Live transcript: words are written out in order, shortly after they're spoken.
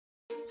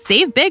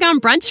Save big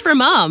on brunch for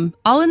mom,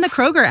 all in the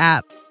Kroger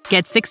app.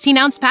 Get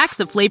 16-ounce packs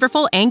of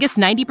flavorful Angus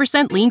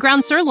 90% lean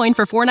ground sirloin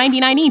for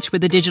 $4.99 each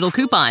with a digital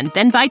coupon.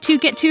 Then buy 2,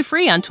 get 2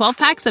 free on 12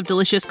 packs of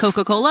delicious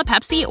Coca-Cola,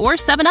 Pepsi, or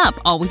 7-Up,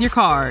 all with your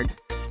card.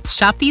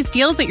 Shop these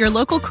deals at your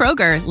local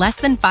Kroger, less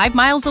than 5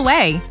 miles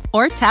away.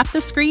 Or tap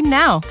the screen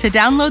now to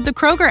download the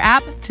Kroger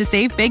app to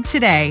save big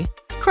today.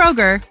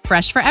 Kroger,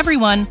 fresh for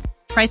everyone.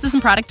 Prices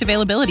and product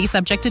availability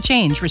subject to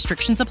change.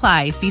 Restrictions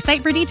apply. See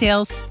site for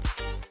details.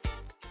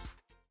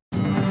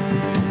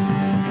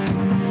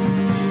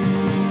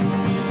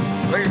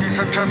 Ladies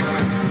and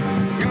gentlemen,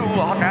 you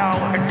are now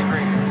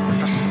entering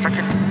the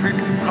Second Big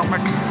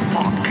Comics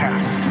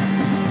Podcast,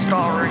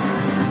 starring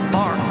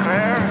Mark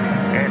Claire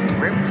and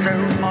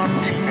Remso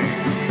Martinez.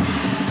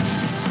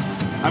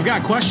 I've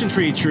got a question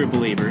for you, true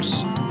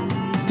believers.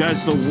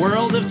 Does the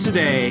world of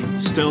today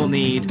still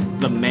need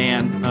the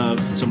man of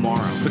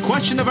tomorrow? The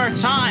question of our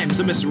times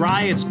amidst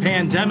riots,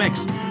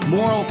 pandemics,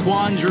 moral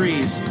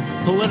quandaries,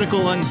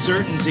 political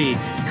uncertainty,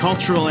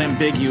 cultural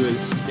ambiguity.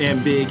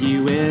 You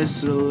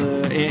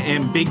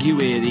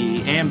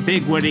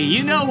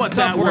know what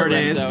that word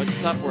is. It's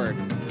a tough word.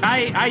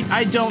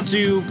 I don't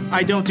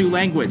do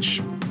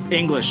language,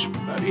 English.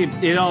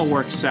 It all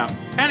works out.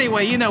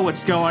 Anyway, you know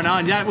what's going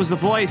on. That was the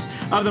voice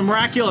of the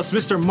miraculous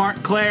Mr.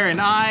 Mark Claire,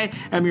 and I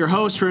am your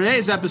host for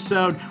today's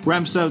episode,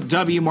 Remso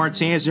W.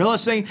 Martinez. You're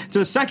listening to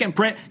the Second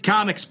Print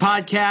Comics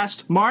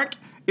Podcast. Mark,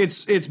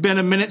 it's been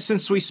a minute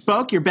since we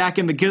spoke. You're back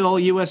in the good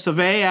old US of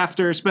A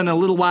after spending a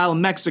little while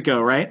in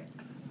Mexico, right?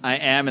 I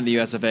am in the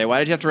US of A. Why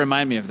did you have to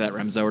remind me of that,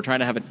 Remso? We're trying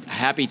to have a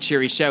happy,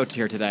 cheery show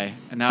here today,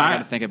 and now I got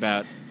to think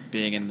about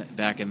being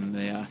back in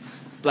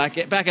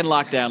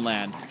lockdown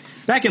land.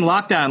 Back in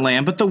lockdown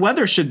land, but the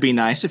weather should be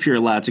nice if you're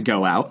allowed to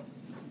go out.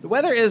 The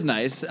weather is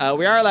nice.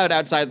 We are allowed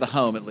outside the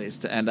home, at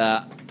least. And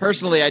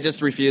personally, I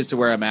just refuse to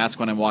wear a mask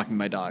when I'm walking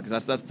my dogs.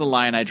 That's the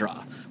line I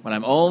draw. When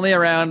I'm only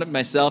around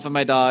myself and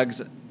my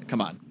dogs, come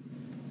on.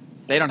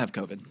 They don't have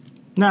COVID.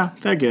 No,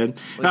 they're good.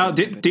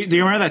 Do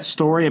you remember that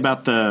story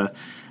about the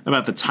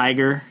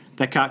tiger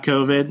that caught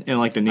COVID in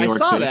like the New York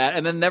City? I saw that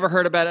and then never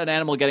heard about an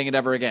animal getting it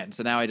ever again.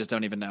 So now I just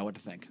don't even know what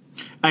to think.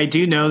 I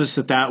do notice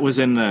that was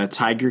in the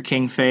Tiger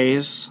King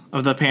phase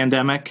of the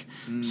pandemic.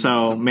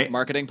 So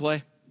marketing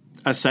play?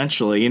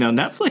 Essentially,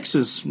 Netflix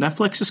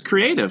is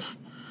creative.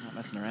 Not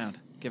messing around.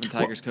 Giving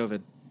tigers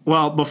COVID.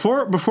 Well,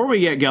 before we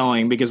get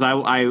going, because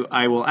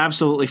I will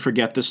absolutely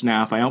forget this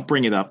now if I don't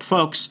bring it up.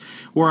 Folks,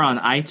 we're on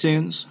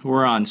iTunes,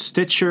 we're on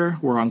Stitcher,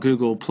 we're on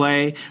Google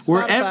Play. Spotify.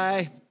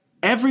 We're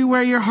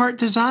everywhere your heart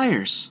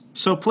desires.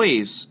 So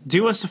please,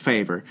 do us a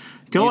favor.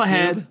 Go YouTube?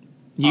 ahead.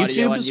 Audio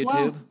YouTube on as YouTube?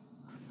 well.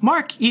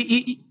 Mark,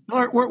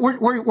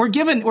 we're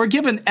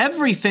given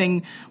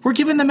everything. We're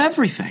giving them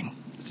everything.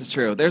 This is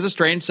true. There's a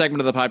strange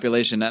segment of the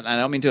population, and I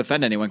don't mean to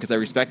offend anyone because I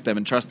respect them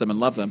and trust them and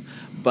love them,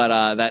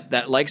 but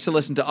that likes to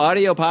listen to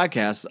audio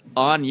podcasts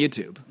on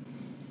YouTube.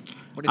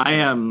 What do you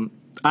think?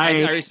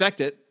 I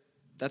respect it.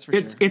 That's for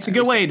sure. It's a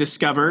good way to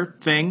discover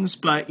things,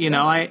 but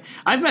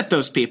I've met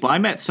those people. I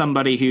met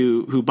somebody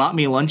who bought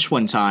me lunch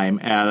one time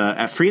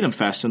at Freedom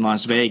Fest in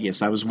Las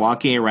Vegas. I was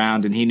walking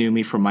around and he knew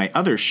me from my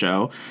other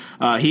show.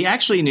 He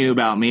actually knew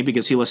about me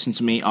because he listened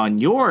to me on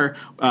your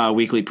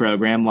weekly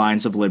program,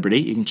 Lines of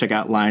Liberty. You can check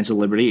out Lines of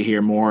Liberty to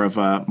hear more of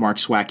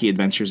Mark's wacky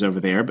adventures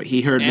over there. But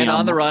he heard me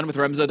on the run with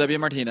Remso W.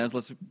 Martinez.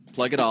 Let's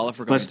plug it all if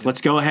we're going to.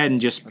 Let's go ahead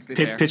and just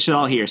pitch it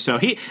all here. So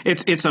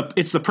it's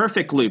the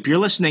perfect loop. You're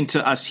listening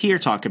to us here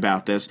talk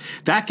about this.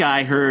 That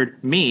guy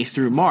heard me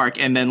through Mark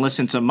and then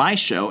listened to my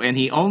show, and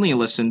he only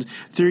listened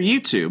through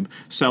YouTube.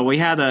 So we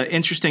had an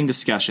interesting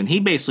discussion.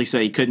 He basically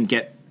said he couldn't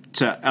get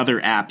to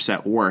other apps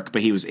at work,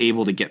 but he was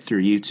able to get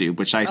through YouTube,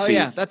 which I see. Oh,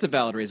 yeah, that's a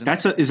valid reason.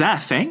 Is that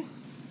a thing?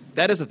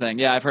 That is a thing.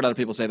 Yeah, I've heard other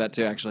people say that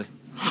too, actually.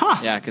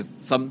 Huh. Yeah, because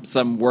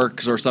some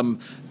works or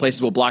some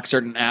places will block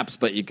certain apps,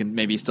 but you can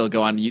maybe still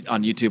go on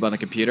YouTube on the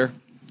computer.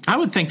 I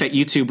would think that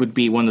YouTube would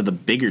be one of the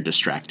bigger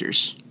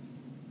distractors.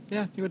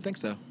 Yeah, you would think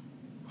so.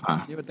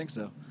 Huh. You would think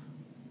so.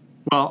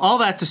 Well, all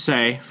that to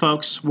say,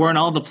 folks, we're in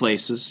all the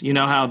places. You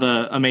know how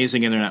the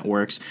amazing internet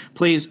works.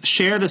 Please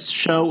share this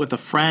show with a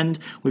friend.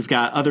 We've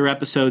got other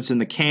episodes in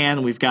the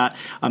can. We've got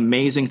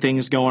amazing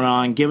things going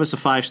on. Give us a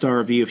 5-star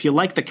review. If you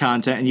like the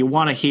content and you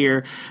want to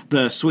hear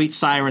the sweet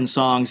siren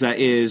songs that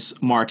is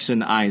Mark's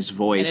and I's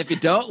voice. And if you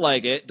don't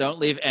like it, don't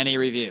leave any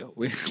review.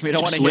 We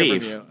don't want to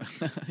hear from you.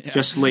 Yeah.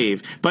 Just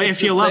leave. But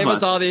if you love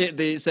us.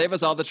 Save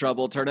us all the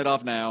trouble. Turn it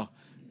off now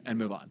and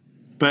move on.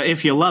 But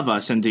if you love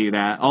us and do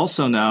that,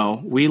 also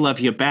know we love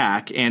you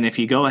back. And if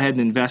you go ahead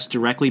and invest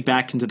directly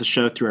back into the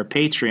show through our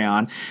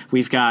Patreon,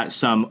 we've got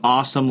some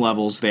awesome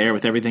levels there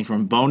with everything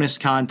from bonus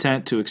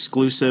content to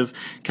exclusive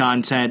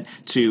content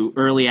to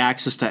early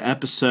access to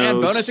episodes.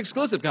 And bonus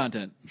exclusive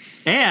content.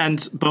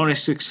 And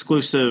bonus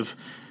exclusive.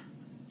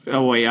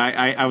 Oh, wait,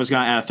 I was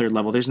going to add a third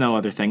level. There's no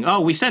other thing.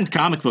 Oh, we send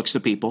comic books to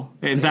people.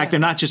 In fact, they're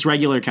not just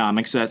regular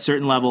comics. At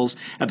certain levels,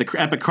 at the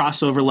epic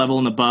crossover level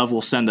and above,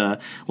 we'll send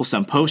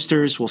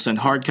posters. We'll send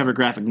hardcover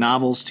graphic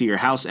novels to your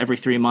house every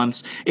 3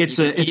 months. It's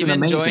an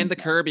amazing. Join the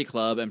Kirby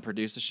Club and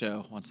produce a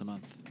show once a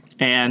month.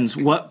 And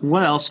what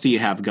else do you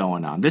have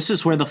going on? This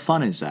is where the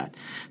fun is at.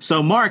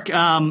 So, Mark,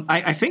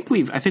 I think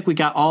we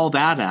got all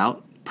that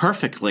out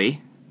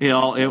perfectly. We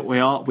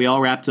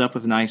all wrapped it up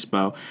with a nice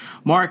bow.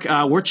 Mark,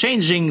 we're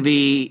changing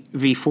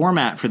the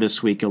format for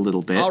this week a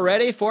little bit.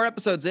 Already 4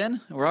 episodes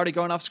in, we're already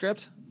going off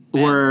script.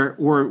 Man.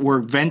 We're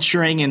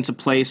venturing into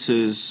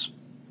places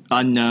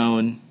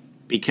unknown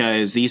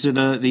because these are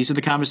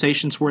the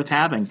conversations worth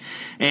having,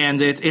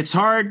 and it's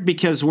hard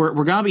because we're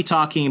going to be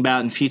talking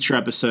about in future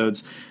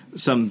episodes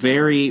some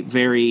very,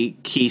 very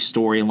key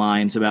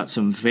storylines about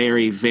some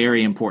very,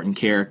 very important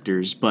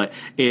characters. But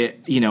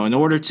in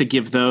order to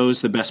give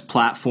those the best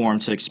platform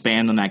to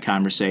expand on that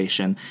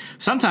conversation,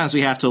 sometimes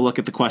we have to look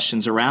at the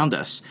questions around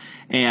us.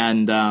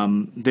 And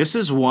this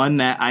is one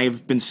that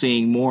I've been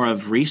seeing more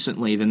of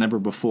recently than ever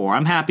before.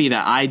 I'm happy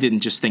that I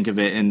didn't just think of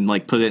it and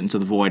put it into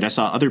the void. I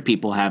saw other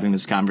people having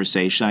this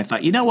conversation. I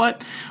thought, you know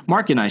what?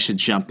 Mark and I should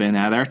jump in,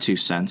 add our 2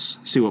 cents,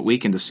 see what we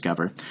can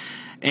discover.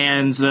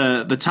 And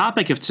the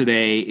topic of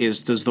today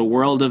is, does the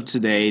world of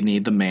today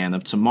need the man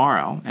of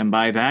tomorrow? And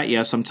by that,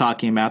 yes, I'm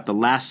talking about the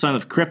last son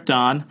of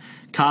Krypton,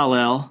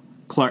 Kal-El,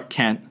 Clark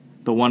Kent,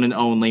 the one and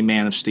only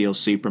Man of Steel,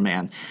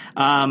 Superman.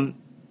 I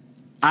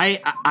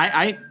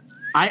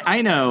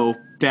know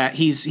that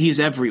he's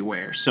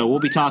everywhere, so we'll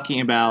be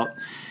talking about.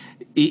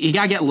 You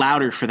gotta get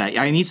louder for that.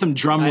 I need some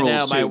drum roll. I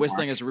know my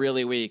whistling is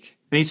really weak.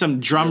 I need some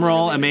drum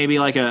roll and maybe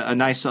a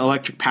nice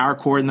electric power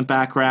cord in the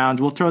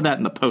background. We'll throw that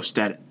in the post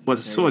edit.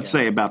 Let's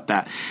say about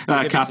that.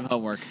 Give some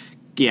homework.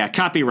 Yeah,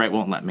 copyright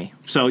won't let me.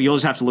 So you'll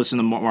just have to listen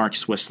to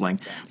Mark's whistling.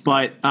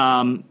 But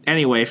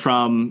anyway,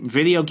 from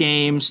video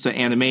games to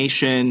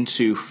animation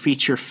to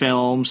feature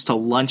films to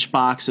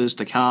lunchboxes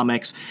to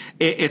comics,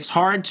 it's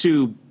hard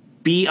to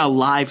be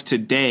alive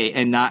today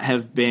and not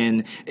have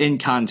been in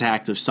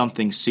contact of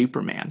something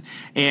Superman.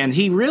 And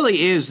he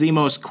really is the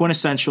most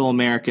quintessential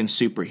American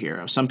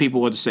superhero. Some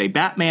people would say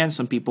Batman,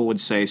 some people would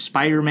say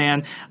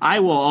Spider-Man. I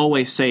will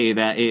always say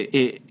that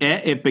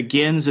it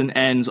begins and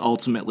ends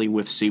ultimately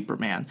with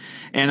Superman.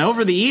 And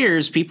over the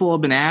years, people have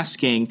been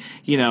asking,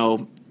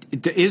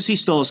 is he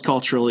still as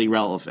culturally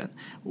relevant?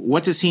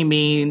 What does he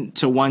mean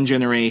to one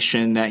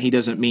generation that he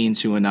doesn't mean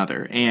to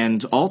another?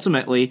 And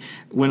ultimately,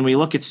 when we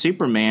look at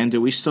Superman,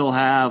 do we still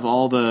have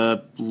all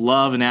the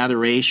love and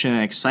adoration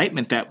and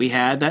excitement that we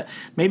had that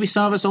maybe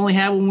some of us only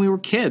had when we were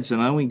kids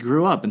and then we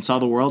grew up and saw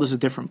the world as a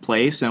different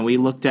place and we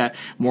looked at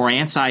more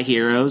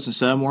anti-heroes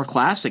instead of more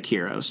classic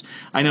heroes?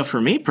 I know for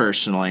me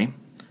personally,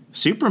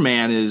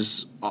 Superman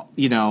is,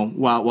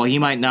 while he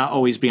might not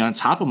always be on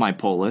top of my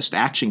pull list,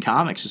 Action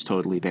Comics is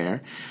totally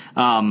there.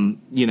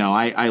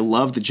 I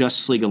love the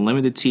Justice League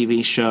Unlimited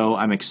TV show.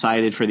 I'm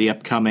excited for the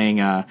upcoming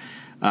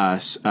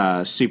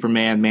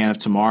Superman Man of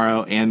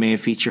Tomorrow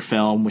animated feature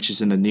film, which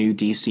is in the new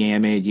DC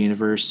animated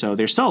universe. So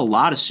there's still a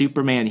lot of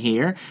Superman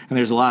here, and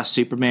there's a lot of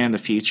Superman in the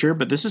future.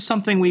 But this is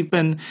something we've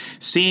been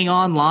seeing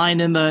online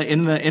in the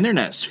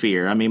internet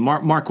sphere. I mean,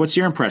 Mark, what's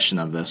your impression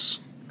of this?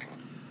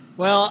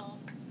 Well,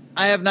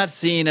 I have not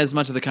seen as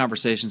much of the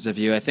conversations of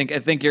you. I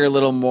think you're a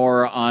little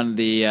more on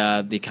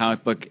the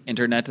comic book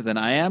internet than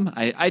I am.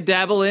 I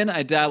dabble in,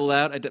 I dabble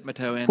out, I dip my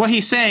toe in. What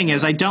he's saying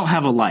is I don't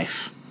have a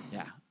life.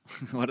 Yeah.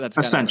 Well, that's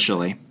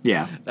essentially,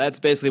 yeah. That's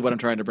basically what I'm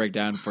trying to break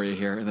down for you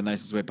here in the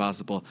nicest way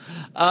possible.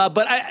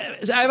 But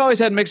I've always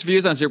had mixed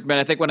views on Superman.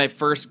 I think when I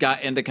first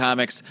got into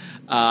comics,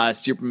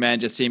 Superman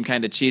just seemed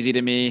kind of cheesy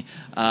to me.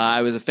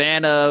 I was a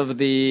fan of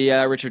the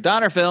Richard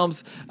Donner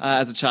films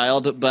as a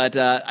child, but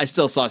I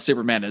still saw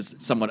Superman as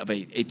somewhat of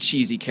a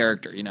cheesy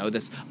character,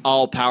 this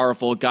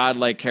all-powerful,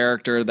 godlike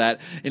character that,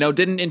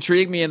 didn't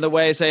intrigue me in the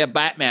way, say, a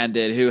Batman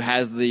did, who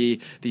has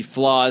the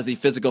flaws, the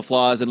physical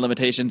flaws and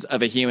limitations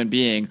of a human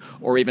being,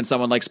 or even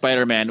someone like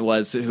Spider-Man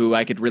was, who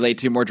I could relate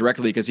to more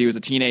directly because he was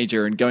a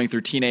teenager and going through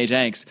teenage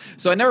angst.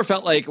 So I never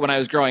felt like when I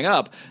was growing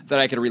up that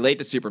I could relate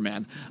to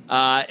Superman.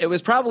 It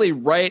was probably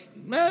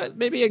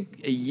maybe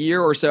a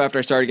year or so after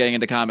I started getting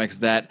into comics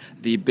that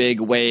the big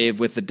wave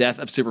with the death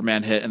of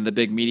Superman hit and the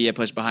big media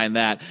push behind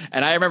that.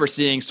 And I remember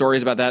seeing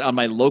stories about that on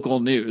my local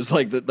news,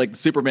 like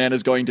Superman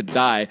is going to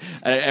die.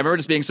 I remember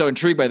just being so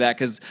intrigued by that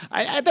because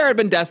there had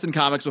been deaths in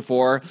comics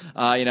before.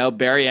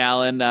 Barry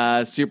Allen,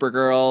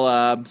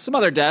 Supergirl, some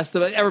other deaths.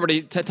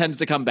 Everybody tends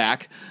to come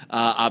back,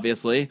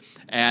 obviously.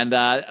 And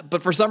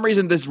but for some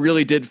reason, this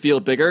really did feel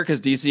bigger because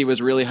DC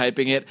was really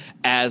hyping it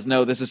as,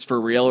 no, this is for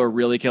real. We're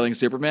really killing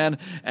Superman.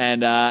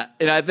 And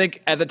I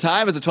think at the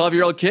time, as a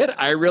 12-year-old kid,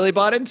 I really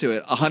bought into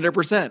it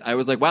 100%. I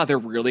was like, wow, they're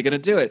really going to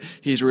do it.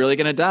 He's really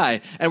going to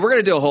die. And we're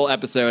going to do a whole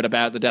episode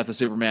about the death of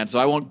Superman, so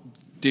I won't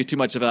do too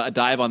much of a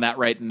dive on that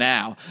right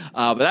now.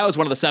 But that was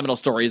one of the seminal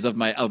stories of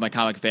my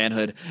comic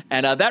fanhood.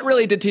 And that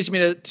really did teach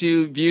me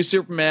to view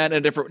Superman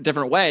in a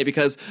different way,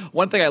 because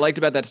one thing I liked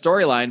about that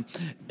storyline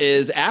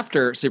is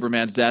after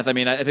Superman's death, I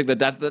mean, I think the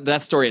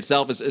death story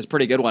itself is a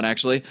pretty good one,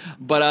 actually.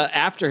 But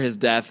after his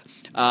death,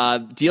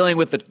 dealing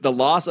with the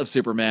loss of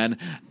Superman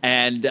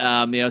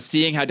and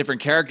seeing how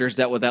different characters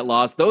dealt with that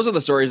loss, those are the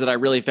stories that I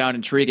really found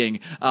intriguing.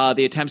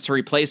 The attempts to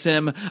replace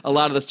him, a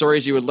lot of the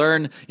stories you would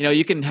learn,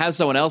 you can have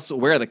someone else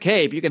wear the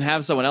cape, cape. You can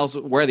have someone else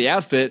wear the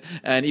outfit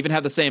and even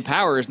have the same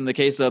powers in the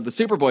case of the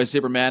Superboy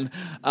Superman,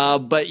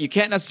 but you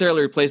can't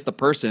necessarily replace the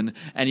person.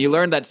 And you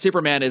learn that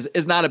Superman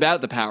is not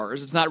about the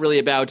powers. It's not really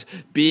about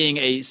being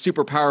a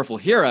super powerful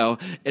hero.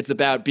 It's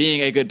about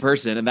being a good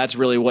person, and that's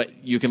really what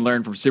you can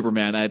learn from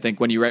Superman. I think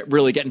when you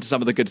really get into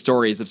some of the good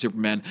stories of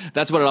Superman,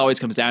 that's what it always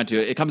comes down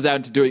to. It comes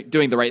down to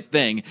doing the right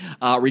thing,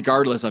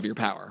 regardless of your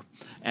power.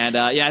 And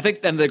I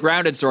think then the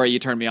Grounded story you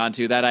turned me on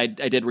to, that I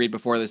did read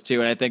before this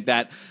too, and I think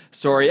that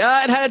story, it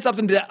had its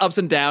ups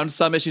and downs.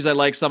 Some issues I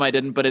liked, some I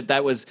didn't, but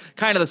that was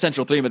kind of the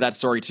central theme of that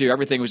story too.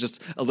 Everything was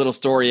just a little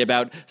story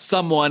about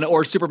someone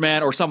or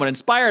Superman or someone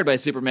inspired by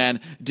Superman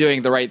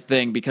doing the right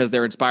thing because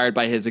they're inspired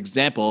by his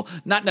example,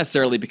 not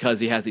necessarily because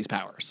he has these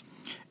powers.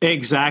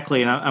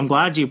 Exactly, and I'm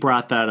glad you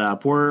brought that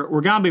up. We're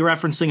going to be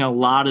referencing a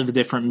lot of the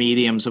different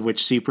mediums of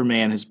which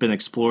Superman has been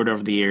explored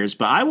over the years,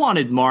 but I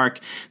wanted Mark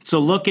to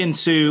look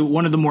into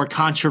one of the more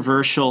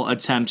controversial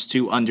attempts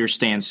to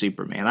understand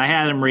Superman. I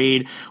had him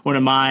read one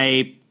of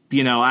my,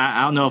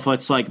 I don't know if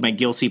it's like my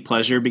guilty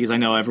pleasure because I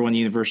know everyone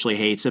universally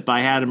hates it, but I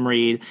had him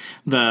read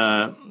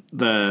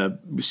the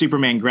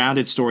Superman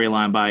Grounded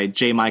storyline by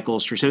J. Michael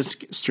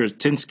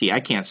Straczynski. I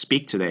can't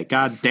speak today.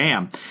 God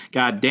damn. We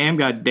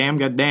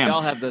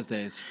all have those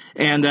days.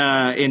 And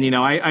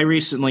I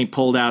recently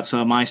pulled out some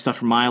of my stuff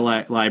from my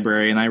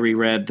library, and I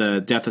reread The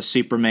Death of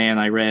Superman.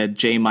 I read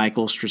J.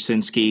 Michael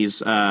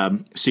Straczynski's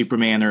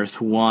Superman Earth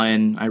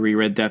 1. I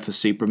reread Death of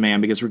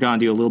Superman because we're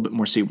going to do a little bit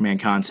more Superman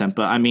content.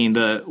 But I mean,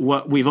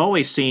 what we've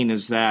always seen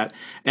is that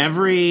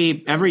every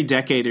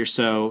decade or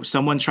so,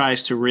 someone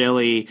tries to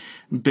really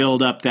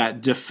build up that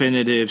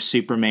definitive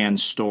Superman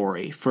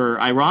story. For,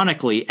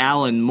 ironically,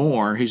 Alan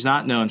Moore, who's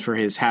not known for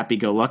his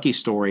happy-go-lucky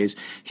stories,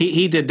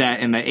 he did that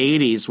in the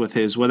 80s with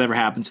his Whatever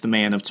Happened to the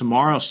Man of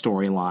Tomorrow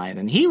storyline.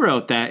 And he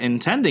wrote that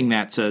intending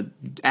that to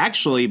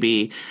actually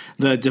be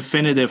the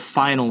definitive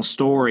final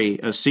story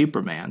of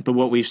Superman. But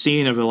what we've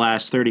seen over the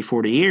last 30,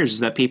 40 years is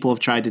that people have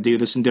tried to do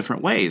this in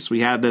different ways. We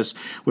had this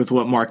with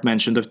what Mark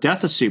mentioned of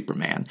Death of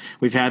Superman.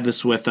 We've had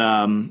this with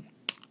All-Star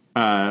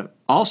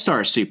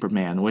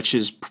Superman, which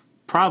is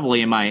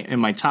probably in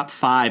my top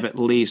 5 at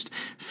least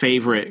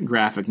favorite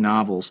graphic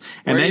novels.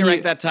 And Where then do you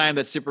rank that time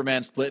that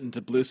Superman split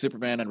into Blue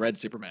Superman and Red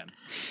Superman?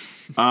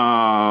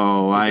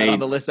 Oh, is that on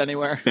the list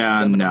anywhere?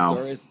 No,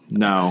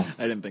 no,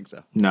 I didn't think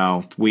so.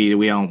 No, we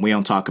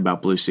don't talk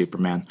about Blue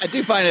Superman. I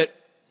do find it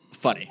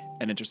funny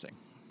and interesting,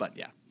 but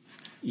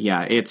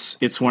yeah,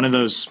 it's one of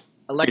those.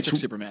 Electric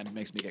Superman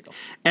makes me giggle.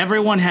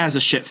 Everyone has a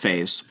shit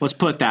phase. Let's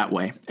put it that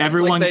way.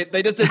 Everyone. Like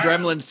they just did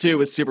Gremlins 2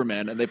 with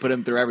Superman, and they put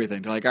him through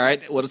everything. They're like, all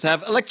right, we'll just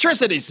have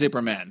electricity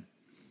Superman.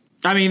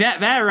 I mean,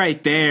 that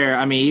right there.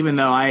 I mean, even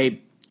though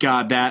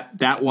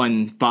that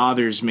one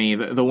bothers me.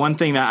 The one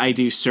thing that I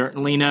do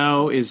certainly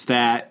know is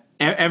that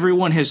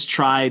everyone has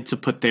tried to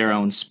put their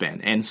own spin,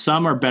 and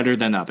some are better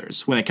than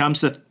others. When it comes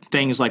to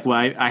things like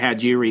what I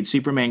had you read,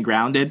 Superman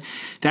Grounded,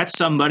 that's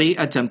somebody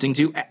attempting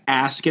to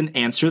ask and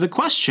answer the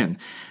question.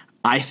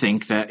 I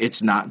think that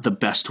it's not the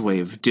best way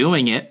of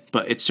doing it,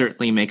 but it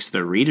certainly makes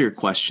the reader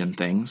question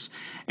things.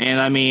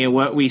 And I mean,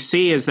 what we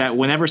see is that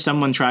whenever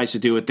someone tries to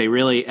do it, they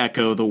really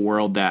echo the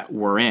world that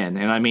we're in.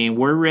 And I mean,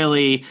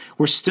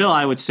 we're still,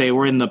 I would say,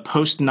 we're in the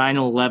post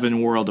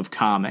 9/11 world of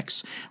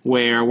comics,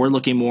 where we're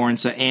looking more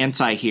into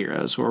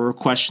anti-heroes, where we're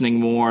questioning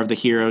more of the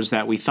heroes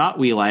that we thought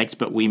we liked,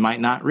 but we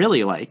might not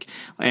really like.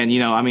 And,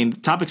 I mean,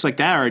 topics like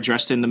that are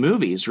addressed in the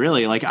movies,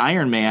 really. Like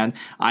Iron Man.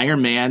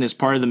 Iron Man is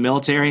part of the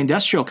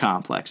military-industrial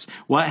complex.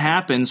 What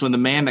happens when the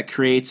man that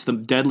creates the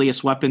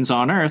deadliest weapons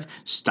on Earth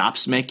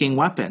stops making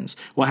weapons?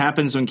 What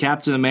happens when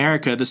Captain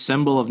America, the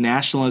symbol of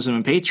nationalism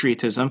and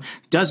patriotism,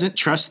 doesn't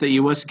trust the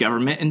U.S.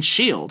 government and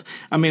S.H.I.E.L.D.?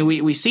 I mean,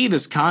 we see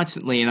this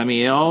constantly, and I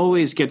mean, it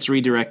always gets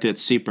redirected at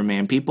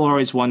Superman. People are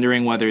always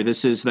wondering whether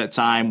this is that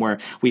time where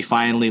we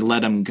finally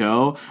let him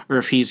go or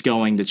if he's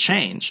going to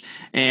change.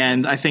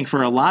 And I think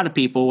for a lot of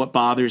people, what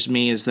bothers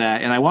me is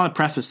that, and I want to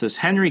preface this,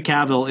 Henry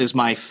Cavill is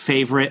my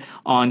favorite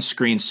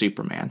on-screen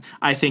Superman.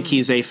 I think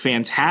he's a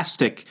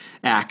fantastic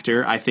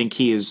actor. I think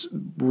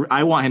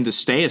I want him to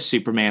stay as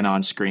Superman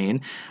on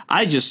screen.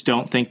 I just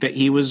don't think that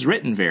he was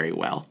written very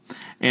well.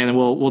 And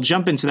we'll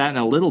jump into that in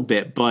a little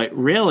bit, but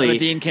really, I'm a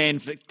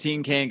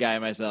Dean Cain guy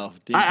myself.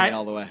 Dean Cain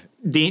all the way.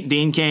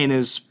 Dean Cain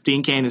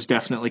is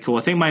definitely cool.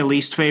 I think my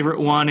least favorite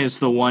one is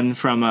the one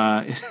from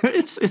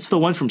it's the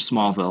one from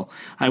Smallville.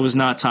 I was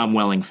not a Tom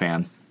Welling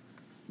fan.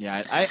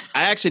 Yeah, I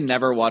actually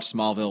never watched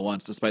Smallville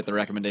once, despite the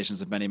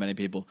recommendations of many, many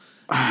people.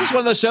 It's just one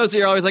of those shows that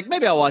you're always like,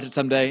 maybe I'll watch it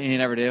someday, and you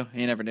never do.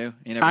 You never do.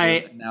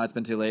 Now it's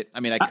been too late. I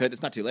mean, I could.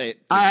 It's not too late.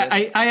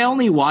 I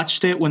only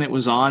watched it when it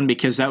was on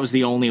because that was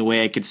the only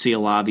way I could see a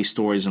lot of these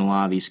stories and a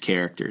lot of these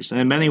characters. And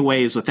in many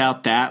ways,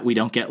 without that, we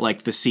don't get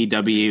like the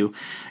CW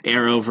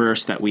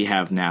Arrowverse that we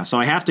have now. So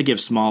I have to give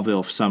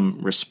Smallville some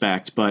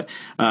respect. But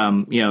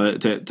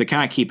to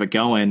kind of keep it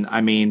going,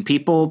 I mean,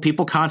 people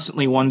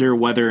constantly wonder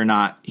whether or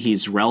not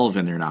he's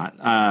relevant or not.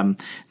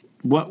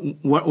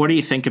 what do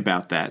you think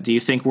about that? Do you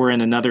think we're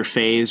in another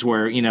phase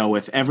where,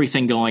 with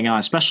everything going on,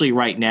 especially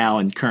right now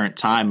in current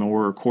time, and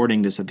we're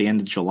recording this at the end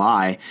of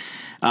July,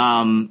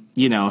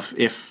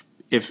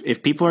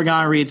 if people are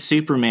going to read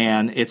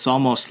Superman, it's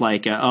almost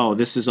like,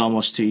 this is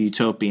almost too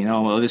utopian.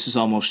 Oh, this is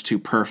almost too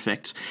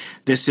perfect.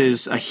 This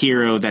is a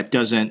hero that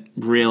doesn't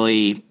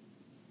really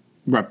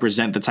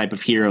represent the type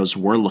of heroes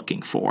we're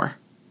looking for.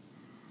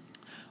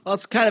 Well,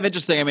 it's kind of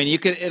interesting. I mean,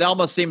 it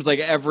almost seems like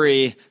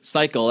every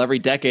cycle, every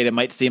decade, it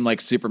might seem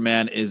like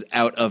Superman is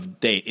out of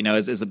date,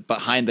 is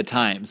behind the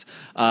times.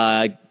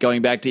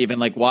 Going back to even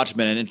like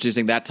Watchmen and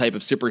introducing that type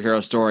of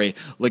superhero story,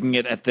 looking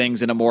at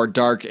things in a more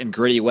dark and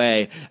gritty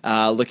way,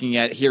 looking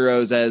at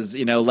heroes as,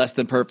 less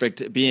than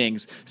perfect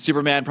beings.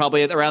 Superman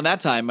probably around that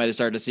time might have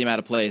started to seem out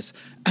of place.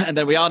 And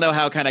then we all know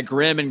how kind of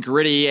grim and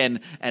gritty and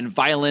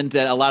violent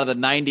a lot of the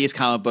 90s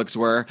comic books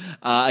were.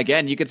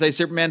 Again, you could say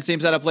Superman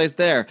seems out of place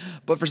there.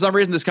 But for some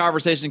reason, this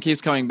conversation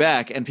keeps coming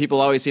back, and people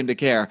always seem to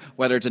care,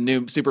 whether it's a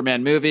new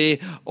Superman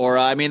movie or,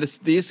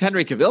 these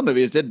Henry Cavill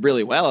movies did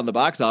really well in the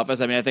box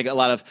office. I mean, I think a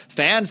lot of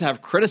fans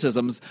have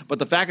criticisms, but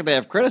the fact that they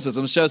have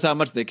criticisms shows how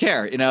much they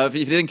care. If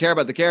you didn't care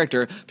about the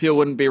character, people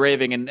wouldn't be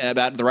raving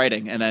about the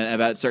writing and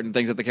about certain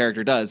things that the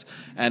character does.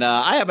 And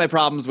I have my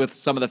problems with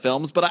some of the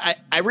films, but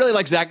I really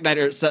like Zack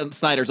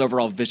Snyder's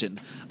overall vision,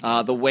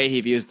 the way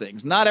he views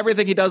things. Not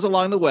everything he does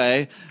along the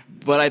way,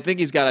 but I think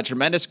he's got a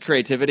tremendous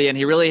creativity, and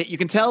you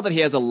can tell that he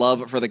has a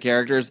love for the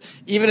characters,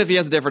 even if he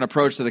has a different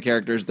approach to the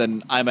characters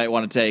than I might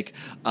want to take.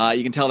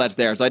 You can tell that's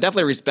there. So I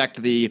definitely respect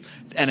and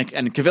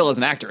Cavill as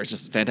an actor is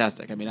just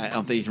fantastic. I mean, I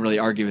don't think you can really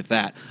argue with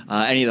that.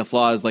 Any of the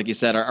flaws, like you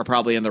said, are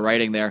probably in the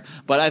writing there.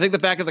 But I think the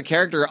fact that the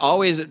character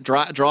always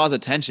draws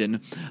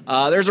attention,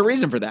 there's a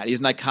reason for that. He's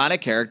an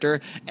iconic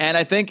character, and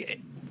I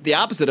think the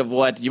opposite of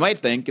what you might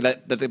think,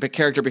 that the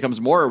character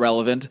becomes more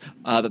irrelevant,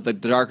 that the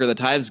darker the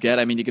times get.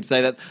 I mean, you could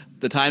say that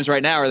the times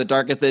right now are the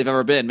darkest they've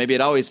ever been. Maybe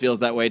it always feels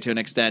that way to an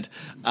extent.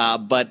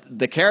 But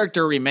the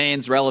character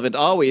remains relevant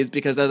always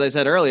because, as I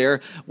said earlier,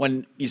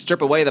 when you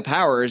strip away the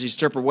powers, you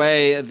strip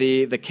away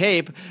the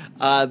cape,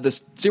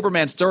 the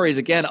Superman stories,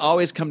 again,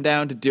 always come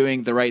down to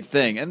doing the right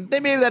thing. And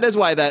maybe that is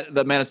why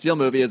the Man of Steel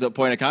movie is a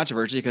point of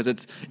controversy, because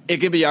it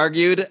can be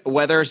argued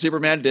whether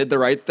Superman did the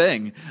right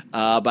thing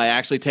by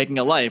actually taking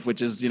a life,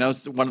 which is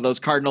one of those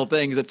cardinal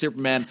things that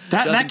Superman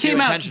that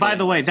came out, by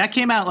the way, that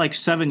came out like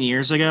 7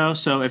 years ago.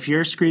 So if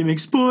you're screaming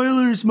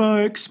spoilers,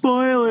 Mark,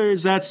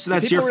 spoilers, that's your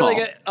fault. People really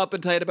get up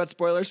and tight about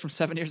spoilers from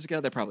 7 years ago.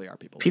 There probably are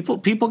people.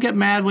 People get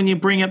mad when you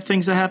bring up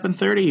things that happened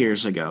 30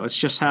 years ago. It's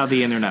just how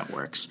the internet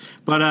works.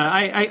 But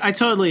I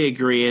totally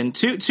agree. And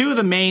two of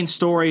the main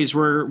stories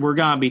we're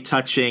gonna be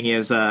touching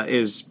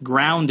is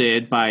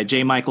Grounded by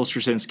J. Michael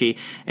Straczynski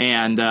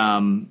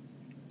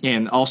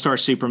and All-Star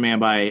Superman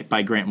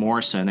by Grant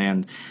Morrison.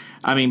 And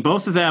I mean,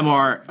 both of them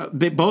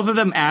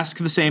ask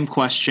the same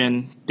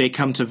question. They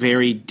come to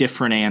very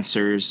different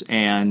answers,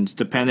 and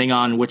depending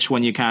on which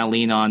one you kind of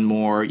lean on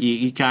more,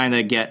 you kind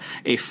of get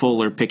a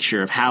fuller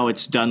picture of how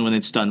it's done when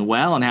it's done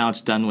well and how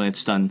it's done when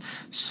it's done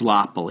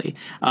sloppily.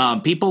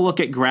 People look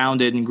at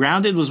Grounded, and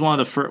Grounded was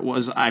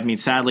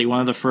sadly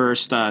one of the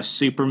first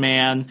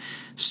Superman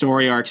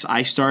story arcs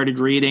I started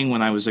reading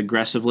when I was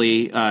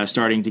aggressively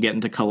starting to get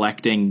into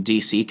collecting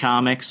DC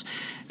comics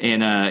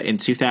in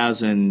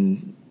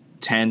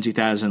 2010,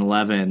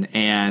 2011,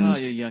 and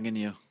you're young and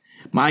you.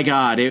 My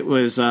God, it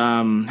was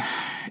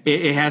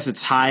it has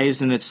its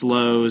highs and its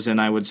lows,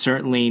 and I would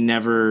certainly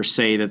never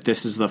say that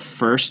this is the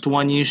first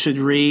one you should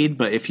read,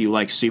 but if you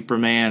like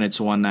Superman, it's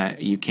one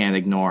that you can't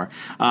ignore.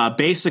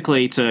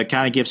 Basically, to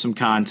kind of give some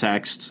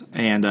context,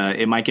 and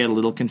it might get a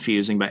little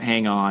confusing, but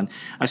hang on.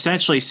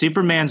 Essentially,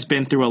 Superman's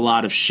been through a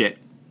lot of shit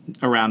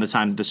around the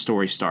time that the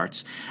story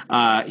starts.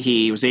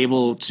 He was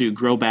able to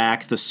grow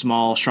back the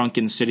small,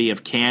 shrunken city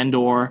of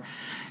Kandor.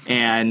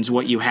 And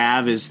what you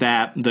have is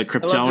that the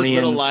Kryptonians... I love just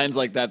little lines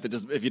like that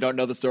just, if you don't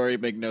know the story,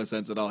 make no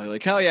sense at all. You're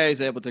like, hell yeah, he's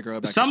able to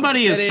grow back.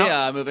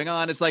 Moving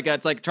on. It's like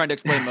trying to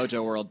explain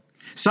Mojo World.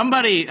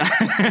 Somebody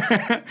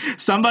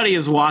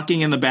is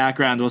walking in the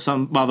background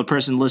while the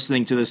person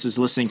listening to this is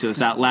listening to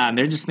this out loud, and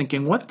they're just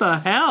thinking, what the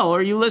hell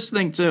are you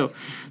listening to?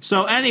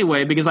 So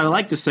anyway, because I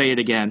like to say it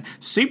again,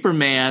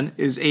 Superman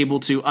is able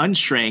to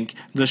unshrink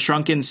the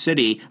shrunken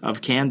city of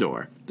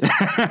Kandor.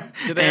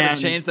 Did they have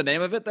to change the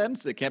name of it then?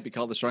 So it can't be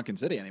called the Shrunken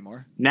City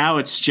anymore. Now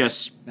it's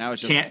just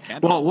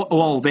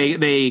well,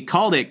 they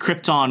called it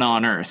Krypton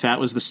on Earth.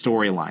 That was the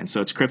storyline. So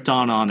it's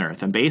Krypton on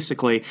Earth. And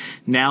basically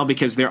now,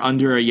 because they're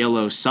under a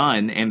yellow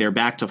sun and they're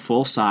back to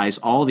full size,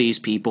 all these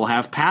people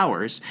have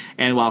powers.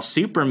 And while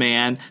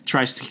Superman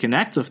tries to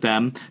connect with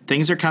them,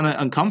 things are kind of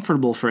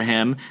uncomfortable for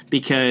him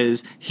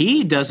because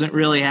he doesn't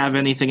really have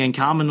anything in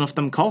common with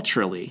them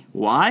culturally.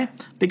 Why?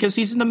 Because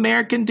he's an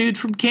American dude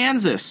from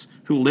Kansas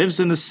who lives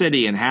in the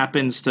city and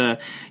happens to,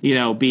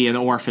 be an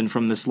orphan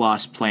from this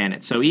lost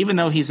planet. So even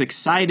though he's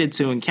excited excited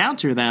to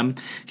encounter them,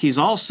 he's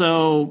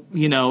also,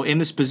 in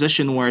this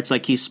position where it's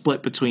like he's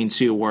split between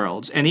two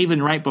worlds. And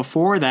even right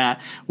before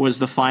that was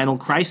the Final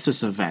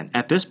Crisis event.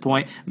 At this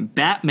point,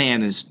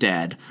 Batman is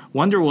dead.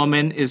 Wonder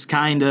Woman is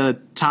kind of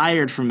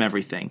tired from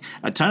everything.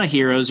 A ton of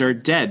heroes are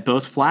dead.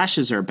 Both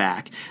Flashes are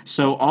back.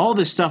 So all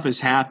this stuff is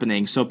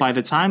happening. So by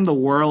the time the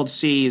world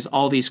sees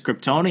all these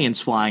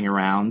Kryptonians flying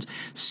around,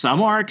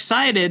 some are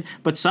excited,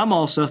 but some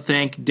also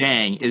think,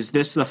 dang, is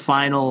this the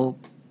final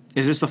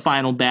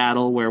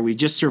battle where we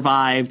just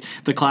survived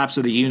the collapse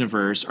of the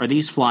universe? Are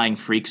these flying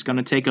freaks going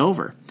to take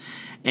over?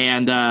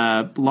 And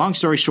long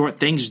story short,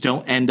 things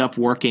don't end up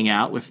working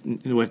out with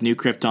New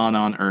Krypton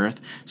on Earth.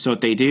 So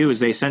what they do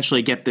is they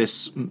essentially get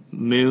this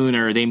moon,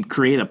 or they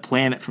create a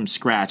planet from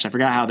scratch. I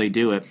forgot how they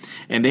do it.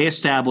 And they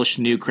establish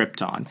New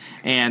Krypton.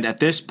 And at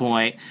this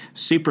point,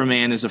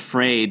 Superman is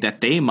afraid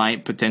that they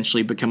might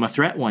potentially become a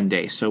threat one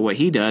day. So what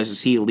he does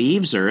is he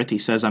leaves Earth. He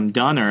says, I'm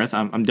done, Earth.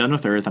 I'm done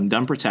with Earth. I'm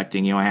done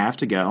protecting you. I have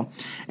to go.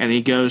 And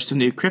he goes to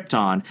New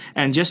Krypton.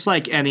 And just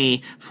like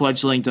any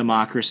fledgling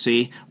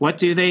democracy, what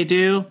do?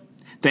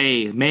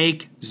 They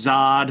make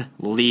Zod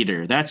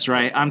leader. That's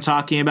right. I'm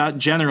talking about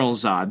General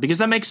Zod, because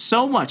that makes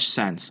so much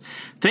sense.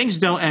 Things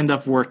don't end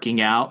up working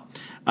out.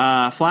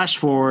 Flash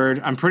forward,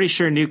 I'm pretty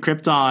sure New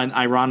Krypton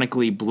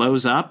ironically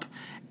blows up,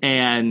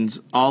 and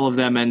all of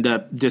them end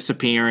up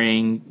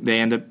disappearing.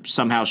 They end up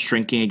somehow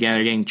shrinking again,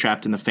 or getting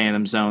trapped in the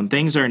Phantom Zone.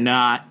 Things are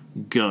not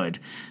good.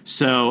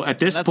 So at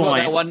this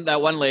point,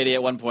 that one lady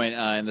at one point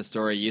in the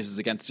story uses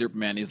against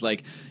Superman. He's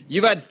like,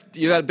 "You've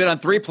been on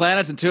 3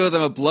 planets and 2 of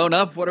them have blown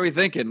up. What are we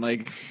thinking?"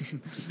 Like,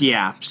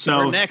 yeah. So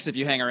we're next if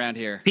you hang around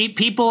here.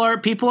 People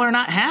are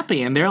not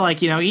happy, and they're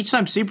like, each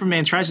time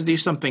Superman tries to do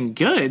something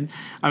good,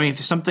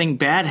 something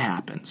bad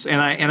happens.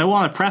 And I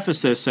want to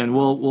preface this, and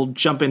we'll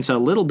jump into a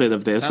little bit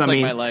of this. Sounds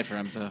like my life for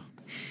him. So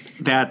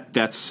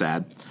that's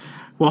sad.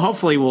 Well,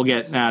 hopefully we'll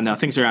get no,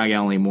 things are going to get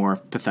only more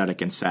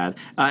pathetic and sad.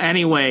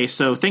 Anyway,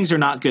 so things are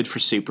not good for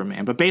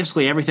Superman. But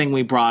basically everything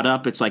we brought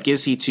up, it's like,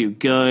 is he too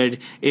good?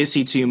 Is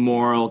he too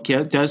moral?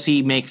 Does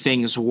he make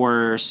things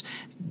worse?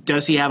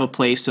 Does he have a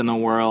place in the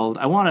world?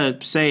 I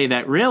want to say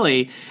that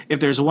really,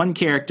 if there's one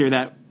character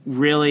that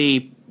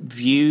really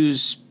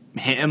views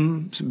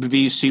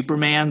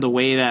Superman the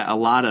way that a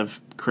lot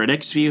of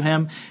critics view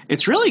him,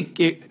 it's really,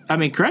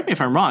 correct me if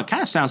I'm wrong, it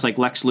kind of sounds like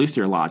Lex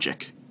Luthor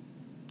logic.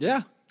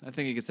 Yeah. I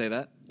think you could say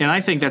that. And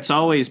I think that's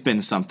always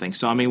been something.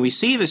 So, we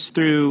see this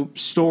through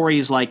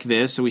stories like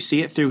this, and we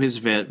see it through his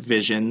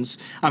visions.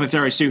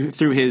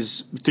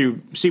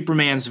 Through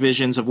Superman's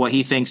visions of what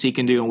he thinks he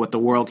can do and what the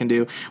world can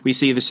do. We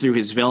see this through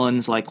his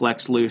villains like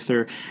Lex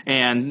Luthor.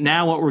 And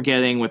now what we're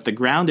getting with the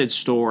Grounded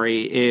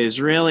story is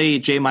really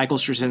J. Michael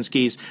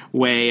Straczynski's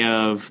way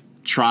of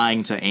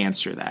trying to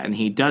answer that. And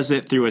he does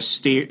it through a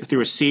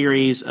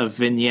series of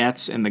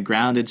vignettes in the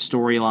Grounded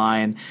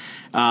storyline.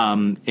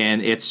 And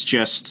it's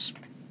just...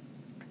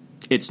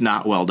 it's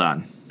not well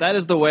done. That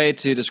is the way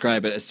to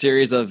describe it, a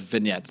series of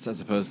vignettes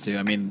as opposed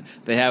to,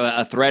 they have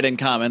a thread in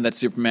common that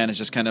Superman is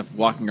just kind of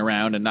walking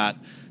around and not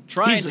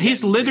trying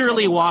He's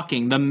literally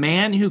walking. The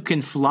man who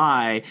can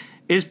fly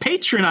is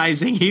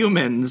patronizing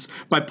humans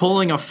by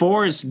pulling a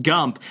Forrest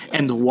Gump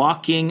and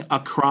walking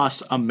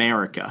across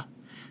America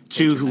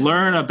to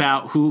learn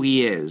about who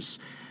he is.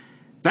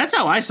 That's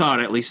how I saw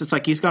it, at least. It's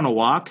like he's going to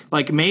walk.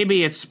 Like,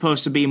 maybe it's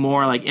supposed to be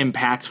more, like,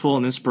 impactful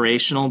and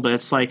inspirational, but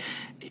it's like,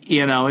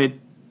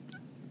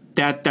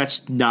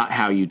 that's not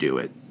how you do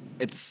it.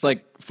 It's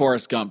like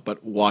Forrest Gump,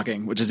 but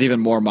walking, which is even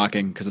more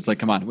mocking, because it's like,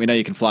 come on, we know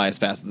you can fly as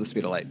fast as the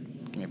speed of light.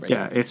 Give me a break.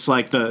 Yeah, it's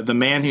like the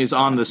man who's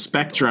on the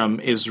spectrum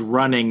is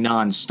running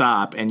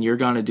nonstop, and you're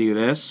going to do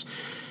this?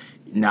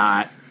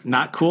 Not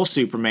cool,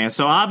 Superman.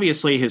 So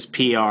obviously his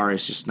PR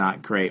is just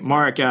not great.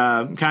 Mark,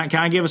 can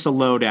I give us a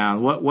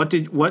lowdown?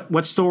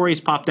 What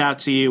stories popped out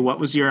to you? What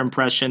was your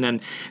impression?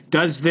 And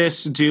does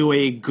this do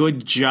a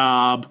good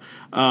job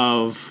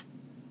of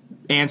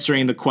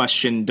answering the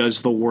question,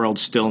 does the world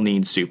still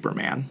need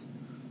Superman?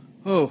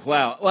 Oh,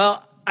 wow.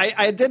 Well,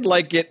 I did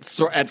like it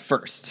at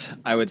first,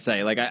 I would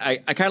say. Like, I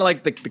kind of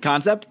like the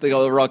concept, the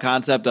overall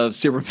concept of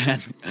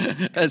Superman,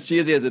 as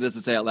cheesy as it is to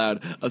say out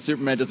loud, of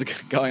Superman just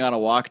going on a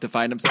walk to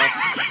find himself.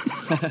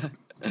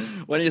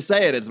 When you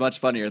say it, it's much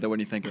funnier than when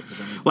you think it.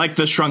 Like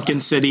the Shrunken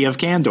City of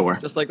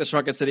Kandor. Just like the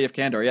Shrunken City of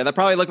Kandor. Yeah, that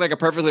probably looked like a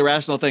perfectly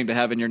rational thing to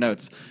have in your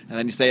notes. And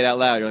then you say it out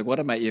loud. You're like, what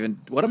am I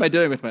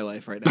doing with my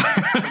life right now?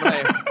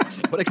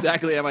 What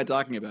exactly am I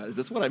talking about? Is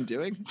this what I'm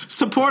doing?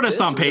 Support us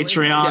on really?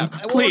 Patreon, yeah,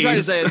 please. What we're trying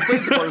to say is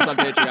please support us on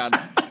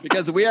Patreon,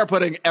 because we are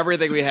putting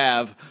everything we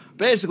have.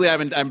 Basically,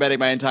 I'm betting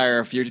my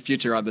entire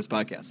future on this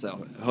podcast.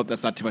 So I hope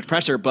that's not too much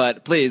pressure,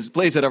 but please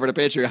head over to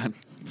Patreon.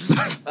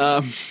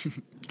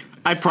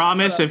 I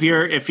promise if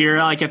you're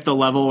like at the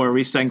level where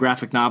we send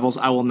graphic novels,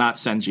 I will not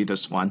send you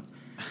this one.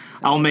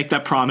 I'll make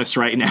that promise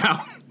right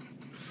now.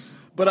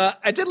 But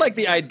I did like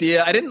the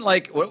idea. I didn't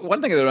like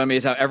one thing that annoyed me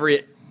is how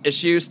every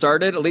issue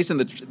started, at least in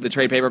the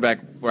trade paperback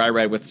where I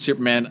read, with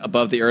Superman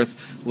above the earth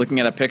looking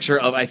at a picture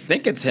of, I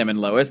think it's him and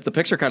Lois. The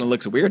picture kind of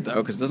looks weird though,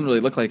 because it doesn't really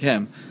look like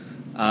him.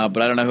 but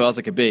I don't know who else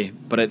it could be.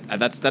 But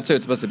that's who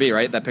it's supposed to be,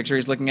 right? That picture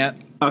he's looking at.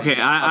 Okay,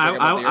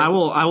 I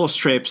will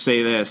straight up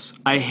say this.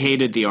 I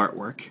hated the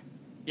artwork.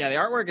 Yeah, the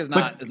artwork is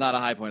not a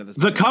high point of this.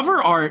 The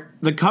cover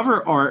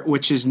art,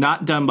 which is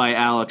not done by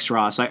Alex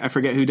Ross. I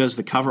forget who does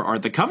the cover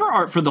art. The cover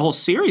art for the whole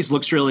series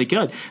looks really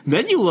good.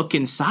 Then you look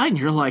inside and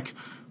you're like,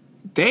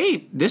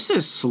 this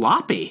is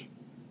sloppy.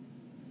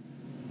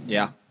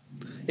 Yeah.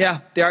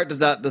 The art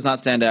does not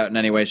stand out in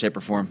any way, shape,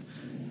 or form,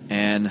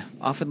 and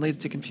often leads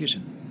to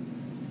confusion,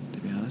 to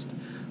be honest.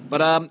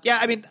 But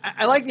I mean,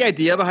 I like the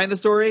idea behind the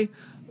story.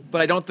 But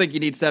I don't think you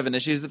need 7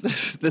 issues of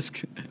this.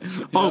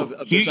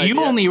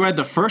 You only read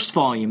the first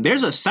volume.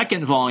 There's a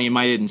second volume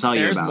I didn't tell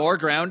you about. There's more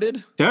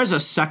Grounded? There's a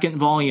second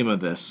volume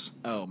of this.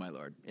 Oh, my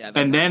Lord. Yeah.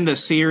 And then the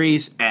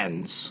series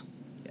ends.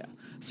 Yeah.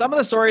 Some of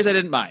the stories I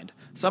didn't mind.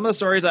 Some of the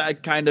stories I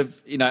kind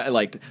of, I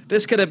liked.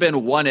 This could have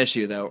been one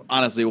issue, though.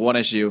 Honestly, one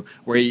issue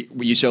where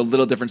you show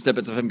little different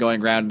snippets of him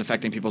going around and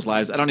affecting people's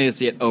lives. I don't need to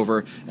see it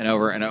over and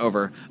over and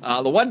over.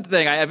 The one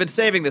thing, I've been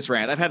saving this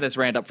rant. I've had this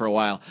rant up for a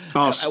while.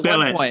 Oh,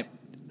 spill it. At one point,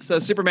 so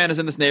Superman is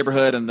in this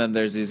neighborhood, and then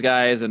there's these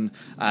guys, and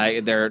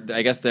they're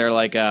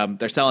like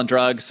they're selling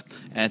drugs,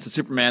 and so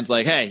Superman's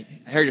like, "Hey,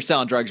 I heard you're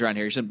selling drugs around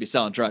here. You shouldn't be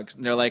selling drugs."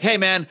 And they're like, "Hey,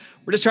 man,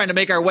 we're just trying to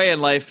make our way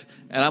in life."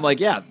 And I'm like,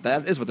 "Yeah,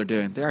 that is what they're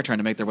doing. They are trying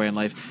to make their way in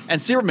life."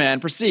 And Superman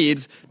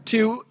proceeds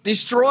to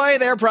destroy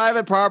their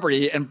private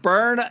property and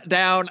burn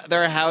down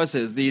their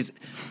houses. These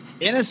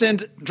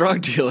innocent drug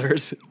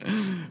dealers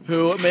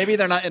who maybe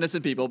they're not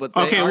innocent people, but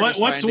they are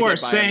what's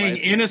worse, saying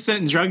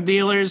innocent drug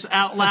dealers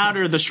out loud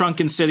or the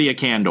shrunken city of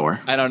Kandor?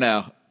 I don't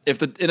know. If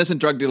the innocent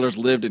drug dealers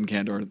lived in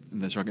Kandor, in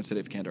the shrunken city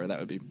of Kandor, that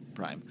would be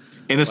prime.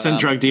 Innocent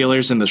drug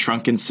dealers in the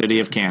shrunken city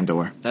of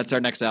Kandor. That's our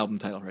next album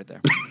title right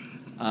there.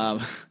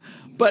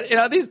 But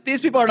these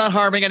people are not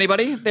harming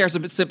anybody. They are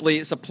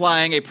simply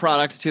supplying a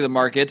product to the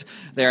market.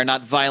 They are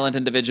not violent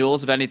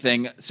individuals. If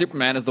anything,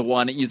 Superman is the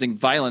one using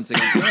violence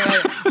against them.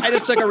 I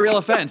just took a real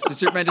offense to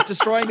Superman just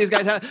destroying these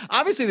guys' house.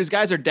 Obviously, these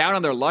guys are down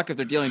on their luck if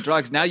they're dealing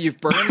drugs. Now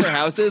you've burned their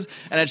houses,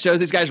 and it shows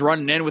these guys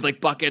running in with like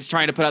buckets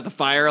trying to put out the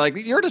fire. Like,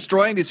 you're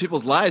destroying these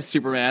people's lives,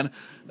 Superman.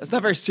 That's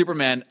not very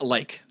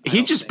Superman-like.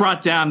 He just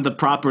brought down the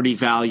property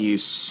value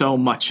so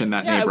much in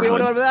that neighborhood. Yeah,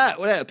 what about that?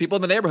 What people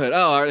in the neighborhood?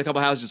 Oh, a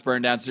couple houses just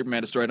burned down.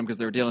 Superman destroyed them because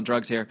they were dealing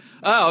drugs here.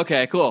 Oh,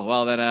 okay, cool.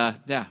 Well, then, I'm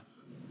not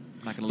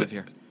going to live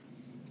here.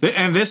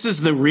 And this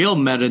is the real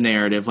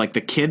meta-narrative. Like,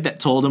 the kid that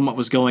told him what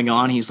was going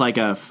on, he's like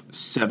a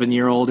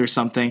 7-year-old or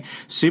something.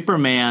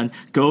 Superman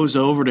goes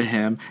over to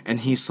him,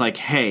 and he's like,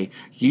 "Hey,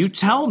 you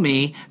tell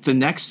me the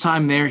next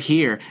time they're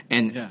here,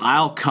 and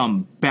I'll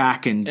come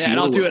back and deal with it. And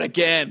I'll do it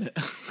again."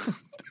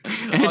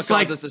 And it's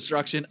like this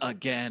destruction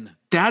again.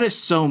 That is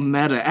so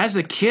meta. As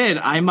a kid,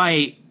 I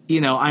might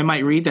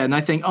read that and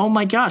I think, "Oh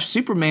my gosh,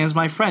 Superman's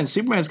my friend.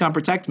 Superman's gonna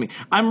protect me."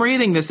 I'm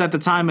reading this at the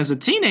time as a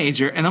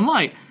teenager, and I'm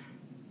like,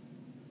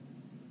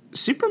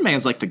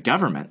 Superman's like the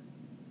government.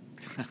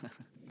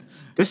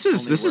 This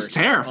is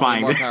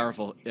terrifying. Only more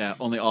powerful. Yeah,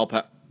 only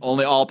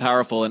all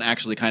powerful and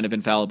actually kind of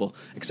infallible,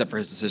 except for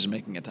his decision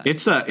making at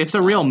times. It's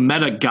a real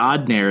meta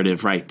god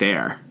narrative right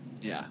there.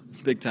 Yeah,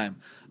 big time.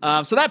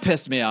 So that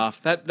pissed me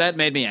off. That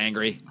made me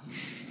angry.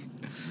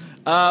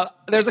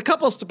 There's a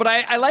couple, but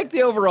I like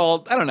the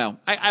overall. I don't know.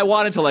 I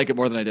wanted to like it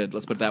more than I did.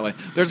 Let's put it that way.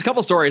 There's a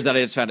couple stories that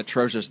I just found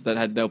atrocious that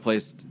had no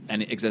place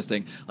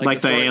existing.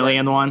 Like the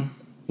alien one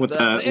with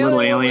the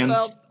little aliens.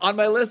 On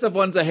my list of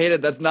ones I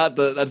hated, that's not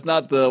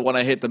the one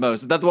I hate the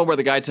most. Is that the one where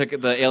the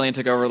alien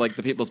took over like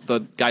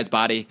the guy's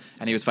body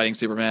and he was fighting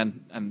Superman?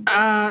 And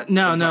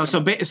no. So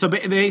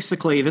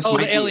basically, this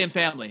the alien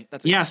family.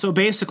 That's So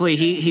basically,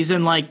 he's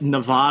in like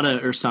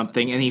Nevada or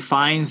something, and he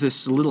finds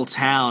this little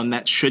town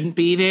that shouldn't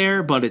be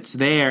there, but it's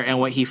there.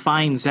 And what he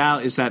finds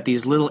out is that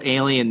these little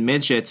alien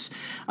midgets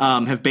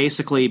have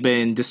basically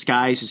been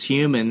disguised as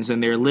humans,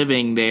 and they're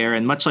living there.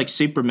 And much like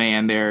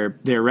Superman,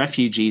 they're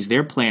refugees.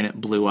 Their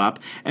planet blew up,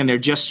 and they're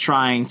just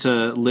trying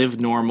to live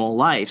normal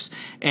lives.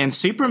 And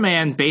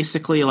Superman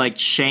basically like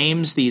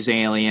shames these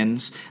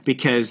aliens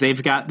because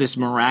they've got this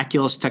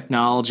miraculous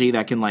technology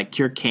that can like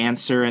cure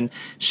cancer and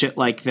shit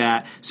like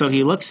that. So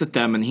he looks at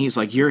them and he's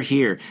like, "You're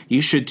here. You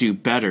should do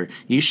better.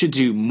 You should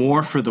do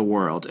more for the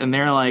world." And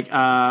they're like,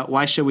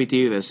 "Why should we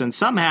do this?" And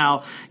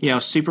somehow,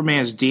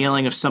 Superman's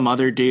dealing with some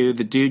other dude.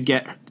 The dude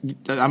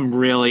I'm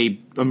really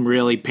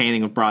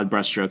painting with broad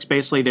brushstrokes.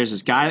 Basically, there's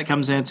this guy that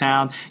comes into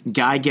town.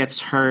 Guy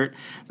gets hurt.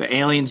 The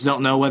aliens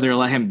don't know whether to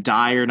let him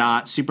die or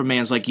not.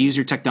 Superman's like, "Use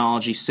your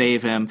technology,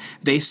 save him."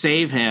 They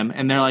save him,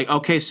 and they're like,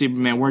 "Okay,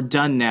 Superman, we're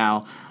done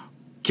now.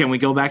 Can we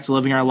go back to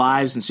living our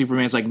lives?" And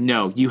Superman's like,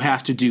 "No, you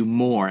have to do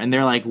more." And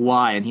they're like,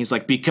 "Why?" And he's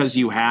like, "Because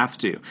you have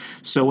to."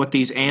 So what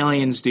these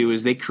aliens do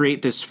is they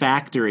create this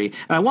factory.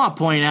 And I want to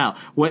point out,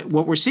 what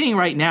we're seeing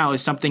right now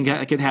is something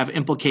that could have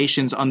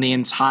implications on the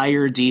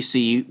entire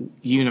DC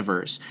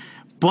universe.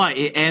 But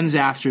it ends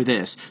after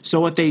this. So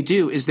what they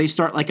do is they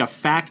start like a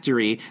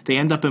factory. They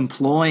end up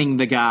employing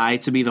the guy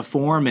to be the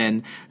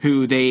foreman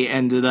who they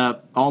ended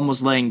up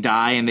almost letting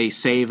die, and they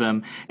save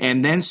him.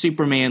 And then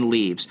Superman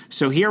leaves.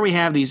 So here we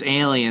have these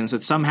aliens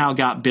that somehow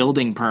got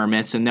building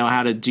permits and know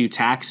how to do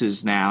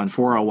taxes now and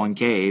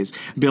 401ks,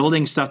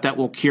 building stuff that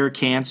will cure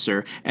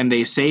cancer. And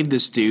they save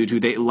this dude who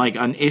they like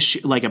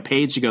a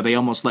page ago they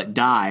almost let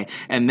die.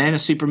 And then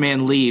as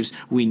Superman leaves,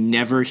 we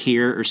never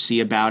hear or see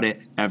about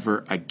it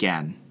ever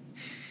again.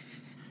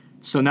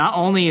 So not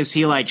only is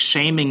he like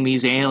shaming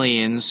these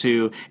aliens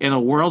who, in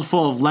a world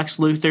full of Lex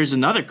Luthors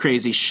and other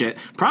crazy shit,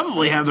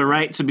 probably have the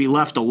right to be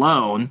left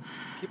alone.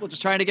 People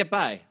just trying to get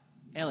by.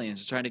 Aliens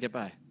just trying to get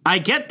by. I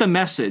get the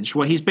message.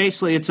 Well, he's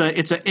basically it's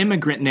an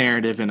immigrant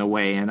narrative in a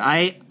way, and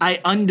I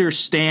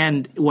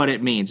understand what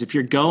it means. If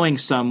you're going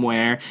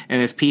somewhere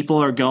and if people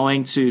are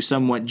going to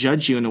somewhat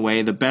judge you in a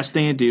way, the best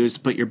thing to do is to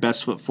put your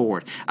best foot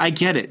forward. I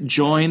get it.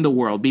 Join the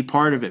world. Be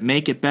part of it.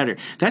 Make it better.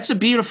 That's a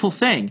beautiful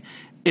thing.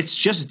 It's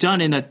just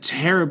done in a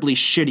terribly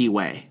shitty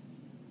way.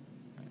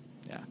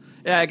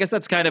 Yeah, I guess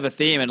that's kind of a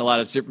theme in a lot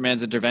of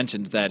Superman's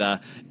interventions,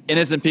 that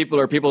innocent people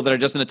or people that are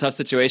just in a tough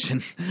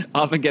situation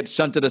often get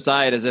shunted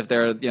aside as if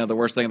they're the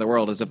worst thing in the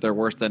world, as if they're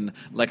worse than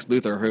Lex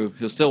Luthor,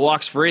 who still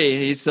walks free.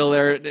 He's still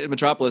there in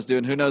Metropolis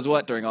doing who knows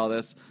what during all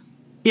this.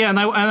 Yeah, and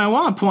I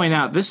want to point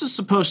out, this is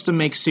supposed to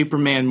make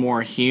Superman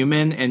more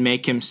human and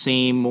make him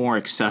seem more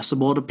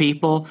accessible to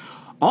people.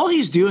 All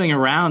he's doing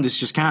around is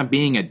just kind of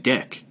being a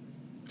dick.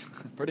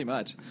 Pretty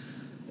much.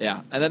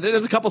 Yeah. And then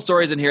there's a couple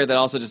stories in here that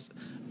also just,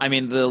 I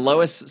mean, the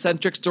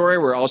Lois-centric story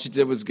where all she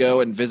did was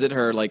go and visit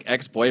her like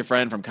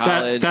ex-boyfriend from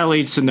college. That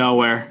leads to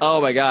nowhere. Oh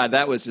my God,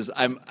 that was just,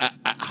 I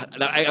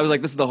was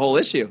like, this is the whole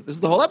issue. This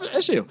is the whole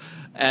issue.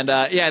 And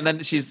and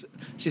then she's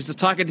just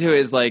talking to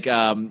his like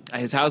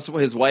his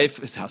housewife.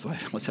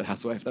 What's that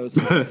housewife? That was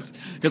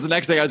because the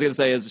next thing I was going to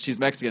say is she's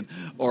Mexican,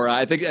 or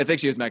I think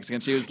she was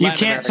Mexican. She was. You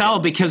can't tell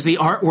because the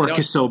artwork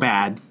is so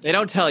bad. They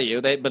don't tell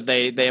you, but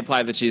they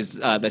imply that she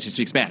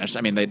speaks Spanish.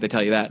 I mean, they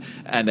tell you that,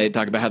 and they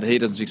talk about how he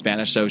doesn't speak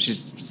Spanish, so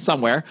she's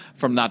somewhere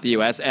from not the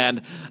U.S.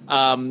 and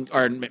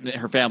or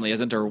her family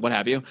isn't, or what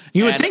have you.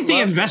 You would think the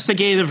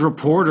investigative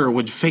reporter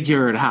would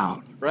figure it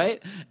out.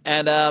 Right?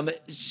 And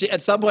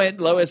at some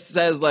point, Lois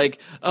says, like,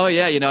 oh,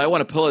 yeah, I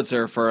won a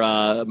Pulitzer for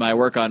my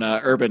work on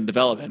urban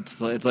development.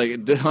 So it's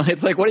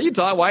like, what are you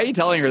talking? Why are you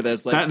telling her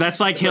this? Like,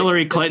 that's like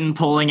Hillary Clinton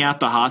pulling out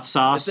the hot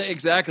sauce.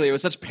 Exactly. It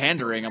was such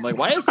pandering. I'm like,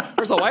 first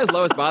of all, why is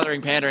Lois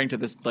bothering pandering to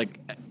this, like,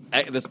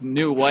 this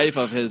new wife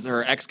of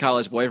her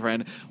ex-college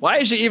boyfriend? Why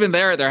is she even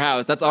there at their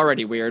house? That's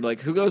already weird.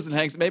 Like, who goes and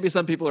hangs? Maybe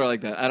some people are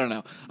like that. I don't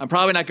know. I'm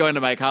probably not going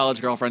to my college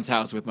girlfriend's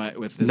house with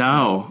this.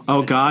 No.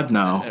 Oh God,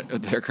 no.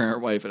 Their current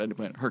wife at any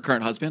point. Her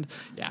current husband.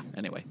 Yeah.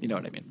 Anyway, you know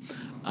what I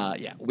mean.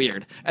 Yeah.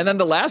 Weird. And then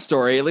the last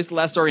story, at least the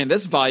last story in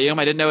this volume,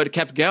 I didn't know it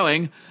kept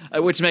going,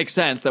 which makes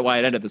sense that why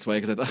it ended this way,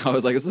 because I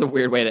was like, this is a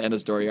weird way to end a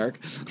story arc.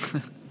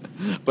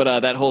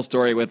 But that whole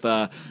story with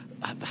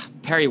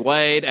Perry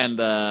White and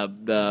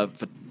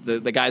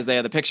the guys, they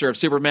had the picture of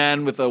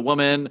Superman with a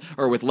woman,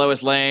 or with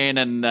Lois Lane,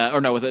 and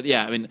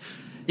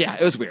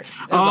it was weird.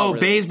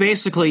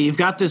 Basically, you've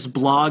got this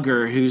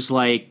blogger who's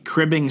like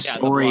cribbing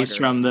stories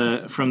from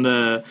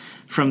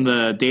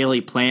the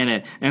Daily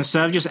Planet, and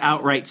instead of just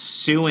outright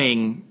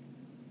suing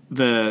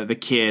the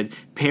kid,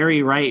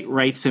 Perry Wright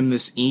writes him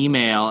this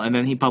email, and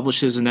then he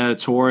publishes an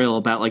editorial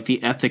about like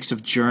the ethics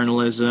of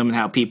journalism and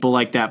how people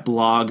like that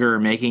blogger are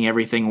making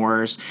everything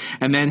worse.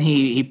 And then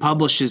he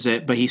publishes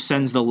it, but he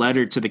sends the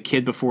letter to the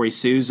kid before he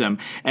sues him.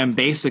 And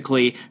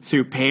basically,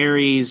 through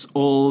Perry's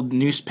old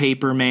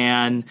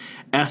newspaperman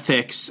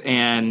ethics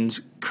and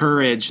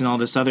courage and all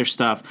this other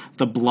stuff,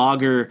 the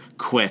blogger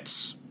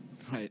quits.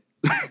 Right.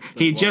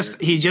 He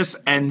just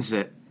ends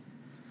it.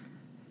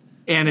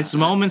 And it's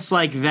moments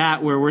like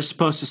that where we're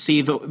supposed to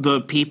see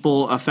the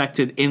people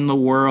affected in the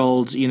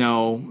world,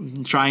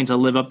 trying to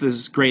live up to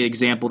this great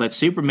example that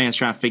Superman's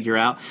trying to figure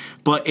out.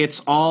 But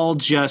it's all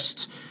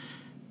just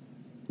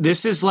 –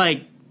 this is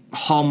like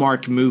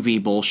Hallmark movie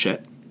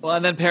bullshit. Well,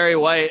 and then Perry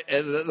White,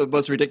 the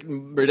most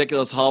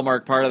ridiculous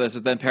Hallmark part of this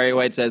is then Perry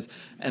White says,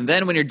 and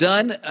then when you're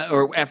done,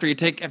 or after you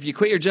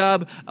quit your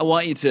job, I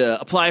want you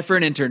to apply for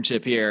an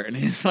internship here. And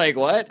he's like,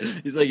 what?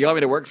 He's like, you want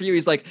me to work for you?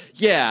 He's like,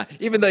 yeah,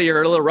 even though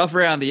you're a little rough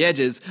around the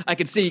edges, I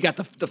can see you got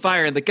the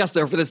fire and the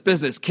gusto for this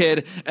business,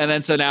 kid. And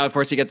then so now, of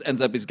course, he's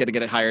going to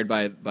get hired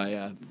by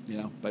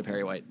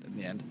Perry White in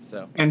the end.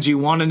 So. And do you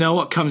want to know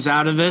what comes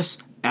out of this?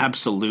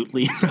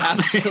 Absolutely nothing.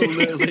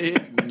 Absolutely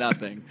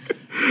nothing.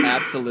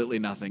 Absolutely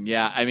nothing.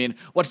 Yeah, I mean,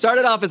 what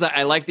started off as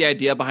I liked the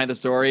idea behind the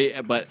story,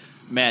 but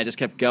man, it just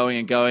kept going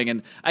and going.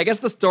 And I guess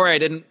the story I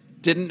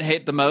didn't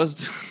hate the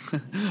most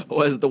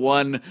was the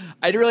one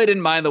I really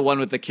didn't mind, the one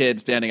with the kid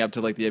standing up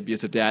to like the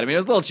abusive dad. I mean, it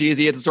was a little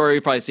cheesy. It's a story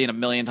we've probably seen a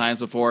million times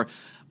before.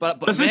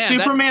 But doesn't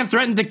Superman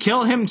threaten to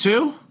kill him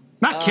too?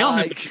 Not kill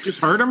him, just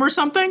hurt him or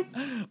something?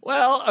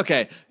 Well,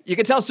 okay. you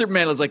can tell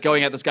Superman was like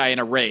going at this guy in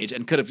a rage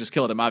and could have just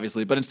killed him,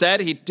 obviously. But instead,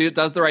 he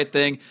does the right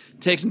thing,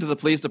 takes him to the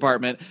police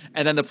department,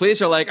 and then the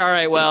police are like, all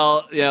right,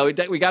 well,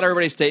 we got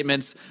everybody's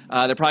statements.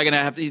 They're probably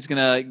he's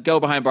going to go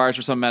behind bars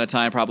for some amount of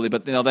time, probably,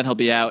 but then he'll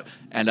be out,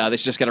 and they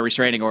should just get a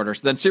restraining order.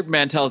 So then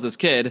Superman tells this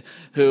kid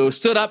who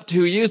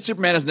used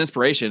Superman as an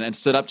inspiration and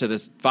stood up to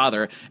this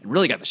father and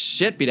really got the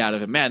shit beat out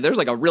of him. Man, there's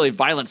like a really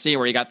violent scene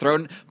where he got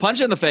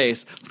punched in the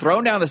face,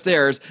 thrown down the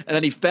stairs, and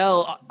then he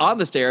fell on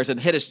the stairs and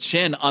hit his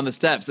chin on the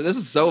steps. So this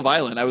is so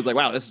violent. I was like,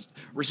 wow, this is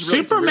really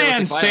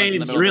Superman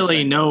saves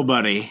really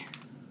nobody.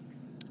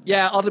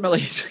 Yeah, ultimately,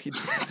 he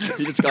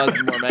just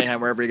causes more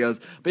mayhem wherever he goes.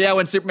 But yeah,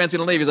 when Superman's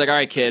going to leave, he's like, all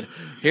right, kid,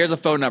 here's a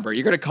phone number.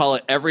 You're going to call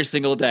it every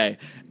single day.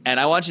 And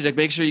I want you to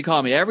make sure you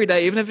call me every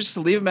day, even if it's just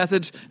to leave a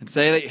message and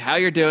say how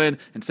you're doing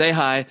and say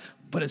hi.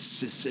 But it's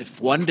just, if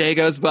one day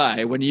goes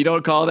by when you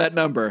don't call that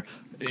number,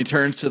 he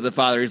turns to the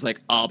father. He's like,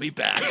 I'll be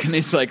back. And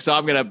he's like, so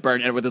I'm going to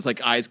burn it with his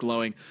like eyes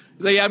glowing.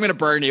 He's like, yeah, I'm going to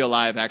burn you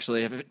alive,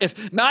 actually.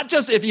 If not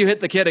just if you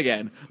hit the kid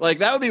again. Like,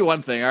 that would be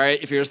one thing, all right,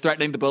 if you're just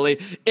threatening the bully.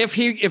 If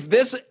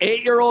this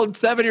 8-year-old,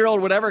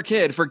 7-year-old, whatever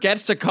kid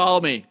forgets to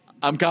call me,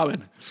 I'm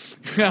coming.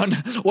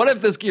 What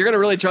if you're going to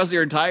really trust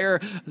your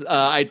entire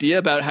idea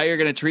about how you're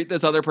going to treat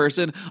this other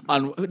person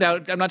now,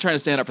 I'm not trying to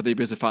stand up for the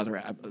abusive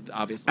father,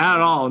 obviously. At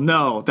all,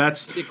 no.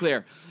 That's... Be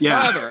clear.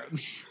 Yeah. However...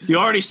 You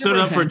already stood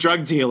up for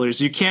drug dealers.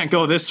 You can't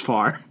go this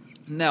far.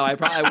 No,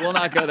 I will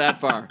not go that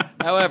far.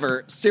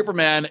 However,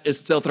 Superman is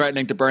still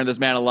threatening to burn this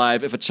man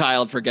alive if a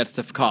child forgets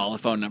to call a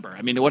phone number.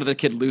 I mean, what if the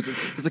kid loses?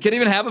 Does the kid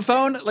even have a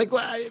phone? Like,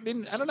 I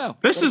mean, I don't know.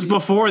 This is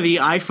before the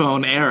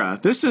iPhone era.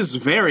 This is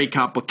very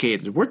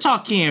complicated. We're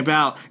talking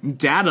about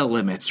data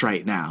limits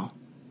right now.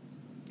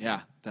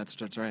 Yeah, that's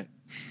right.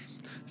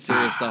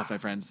 Serious stuff, my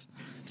friends.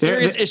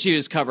 Serious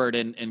issues covered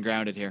in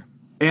Grounded here.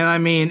 And I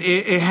mean,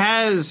 it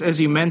has, as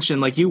you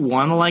mentioned, like you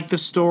want to like the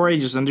story,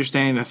 just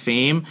understanding the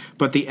theme,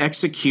 but the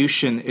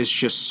execution is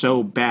just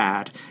so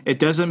bad. It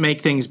doesn't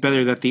make things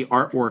better that the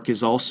artwork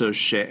is also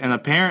shit. And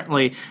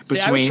apparently,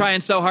 I was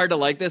trying so hard to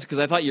like this because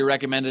I thought you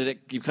recommended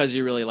it because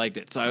you really liked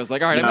it. So I was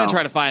like, all right, I'm going to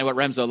try to find what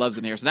Remso loves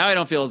in here. So now I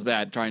don't feel as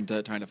bad trying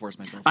to force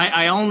myself.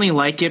 I only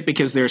like it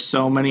because there's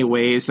so many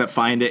ways that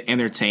find it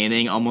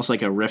entertaining, almost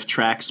like a riff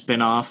track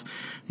spinoff.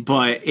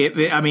 But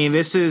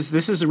this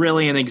is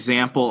really an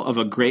example of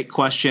a great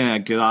question and a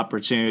good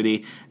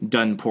opportunity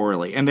done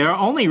poorly. And there are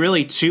only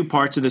really two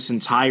parts of this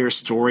entire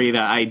story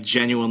that I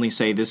genuinely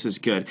say this is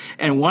good.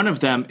 And one of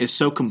them is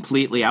so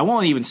completely, I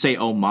won't even say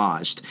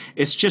homaged.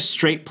 It's just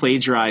straight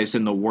plagiarized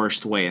in the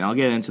worst way. And I'll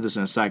get into this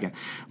in a second.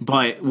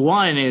 But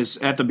one is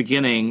at the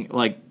beginning,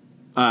 like,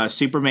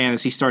 Superman,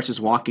 as he starts his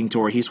walking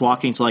tour, he's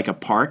walking to like a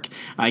park.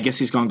 I guess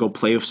he's going to go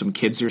play with some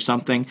kids or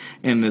something.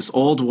 And this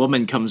old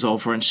woman comes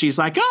over and she's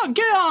like, oh,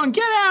 get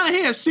out of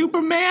here,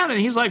 Superman.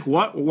 And he's like,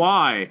 what?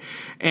 Why?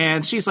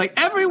 And she's like,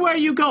 everywhere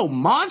you go,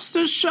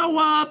 monsters show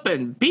up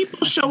and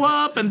people show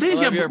up and things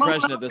get blown up. I love your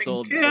impression of this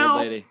old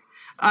lady.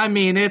 I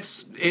mean,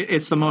 it's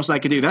the most I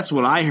could do. That's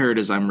what I heard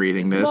as I'm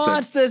reading this.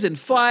 Monsters and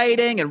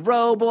fighting and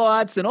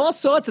robots and all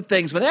sorts of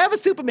things. Whenever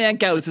Superman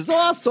goes, there's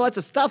all sorts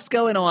of stuff's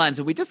going on,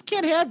 so we just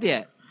can't have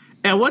that.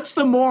 And what's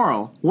the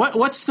moral?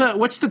 What's the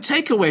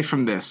takeaway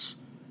from this?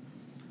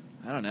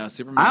 I don't know.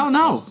 Superman. I don't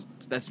know.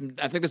 I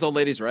think this old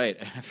lady's right.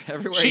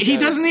 Everywhere he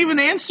doesn't even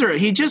answer it.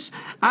 He just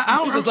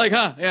he's just like,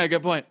 huh? Yeah,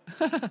 good point.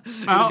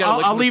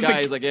 I'll leave the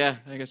sky. He's like, yeah,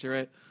 I guess you're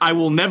right. I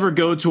will never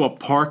go to a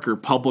park or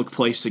public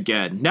place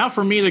again. Now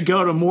for me to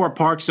go to more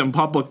parks and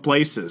public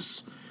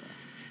places.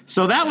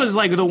 So that was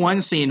like the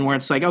one scene where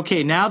it's like,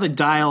 okay, now the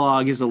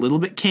dialogue is a little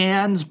bit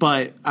canned,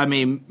 but I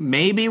mean,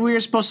 maybe we were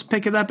supposed to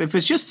pick it up. If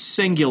it's just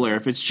singular,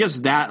 if it's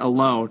just that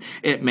alone,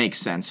 it makes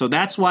sense. So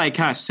that's why I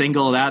kind of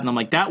single it out, and I'm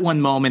like, that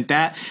one moment,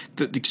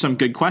 some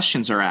good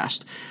questions are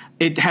asked.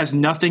 It has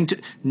nothing to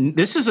 –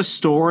 this is a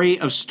story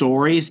of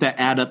stories that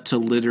add up to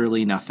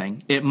literally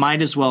nothing. It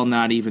might as well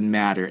not even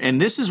matter. And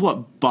this is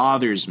what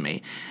bothers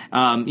me.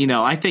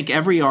 I think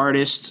every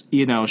artist,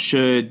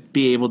 should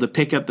be able to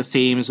pick up the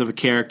themes of a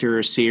character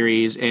or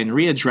series and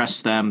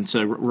readdress them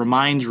to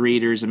remind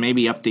readers and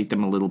maybe update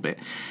them a little bit.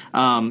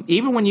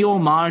 Even when you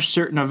homage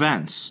certain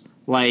events –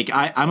 like,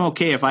 I'm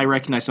okay if I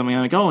recognize something.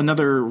 I'm like, oh,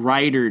 another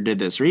writer did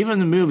this. Or even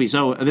the movies,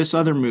 oh, this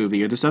other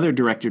movie or this other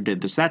director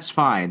did this. That's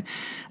fine.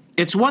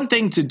 It's one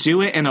thing to do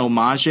it and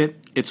homage it.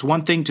 It's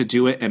one thing to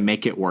do it and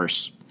make it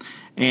worse.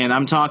 And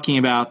I'm talking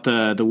about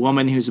the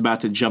woman who's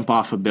about to jump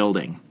off a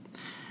building.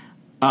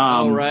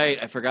 Right.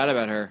 I forgot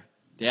about her.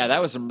 Yeah,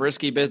 that was some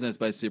risky business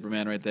by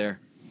Superman right there.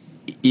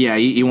 Yeah,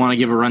 you want to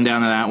give a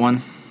rundown of that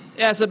one?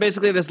 Yeah, so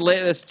basically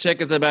this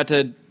chick is about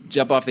to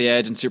jump off the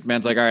edge, and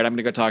Superman's like, all right, I'm going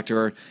to go talk to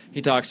her.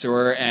 He talks to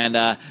her,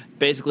 and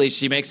basically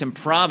she makes him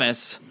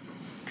promise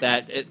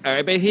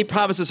he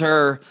promises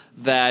her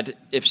that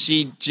if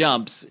she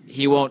jumps,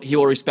 he will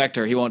respect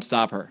her. He won't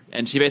stop her.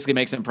 And she basically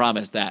makes him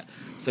promise that.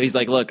 So he's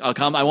like, "Look, I'll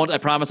come. I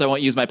promise I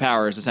won't use my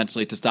powers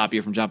essentially to stop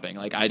you from jumping.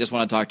 Like, I just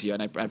want to talk to you."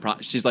 And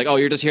she's like, "Oh,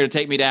 you're just here to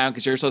take me down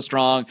because you're so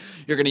strong.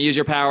 You're going to use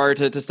your power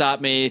to stop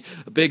me,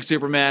 big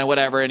Superman,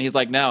 whatever." And he's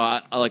like, "No,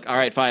 I'm like, all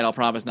right, fine. I'll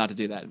promise not to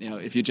do that. You know,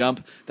 if you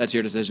jump, that's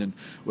your decision."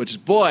 Which is,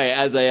 boy,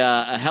 as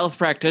a health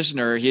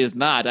practitioner, he is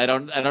not. I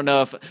don't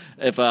know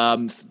if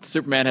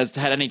Superman has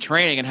had any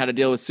training in how to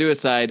deal with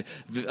suicide,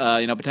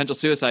 potential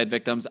suicide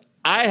victims.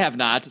 I have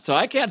not, so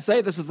I can't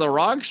say this is the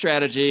wrong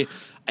strategy.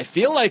 I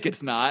feel like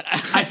it's not.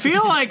 I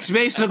feel like it's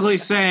basically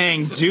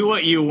saying do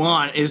what you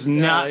want is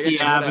not the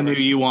avenue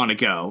you want to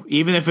go,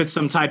 even if it's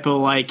some type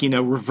of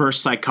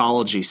reverse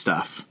psychology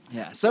stuff.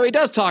 Yeah, so he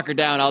does talk her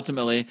down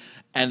ultimately,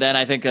 and then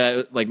I think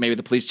maybe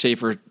the police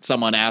chief or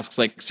someone asks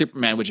like,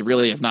 Superman, would you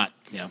really have not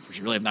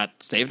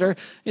saved her?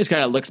 He just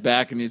kind of looks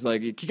back and he's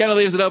like, he kind of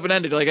leaves it open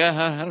ended, like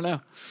I don't know.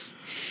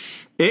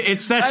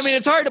 It's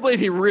hard to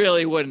believe he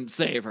really wouldn't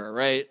save her,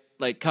 right?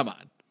 Like, come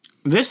on.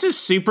 This is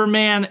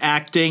Superman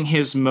acting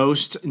his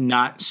most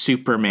not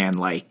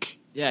Superman-like.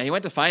 Yeah, he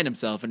went to find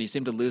himself, and he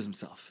seemed to lose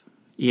himself.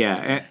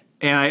 Yeah,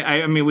 and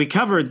I mean, we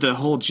covered the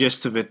whole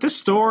gist of it. This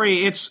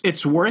story,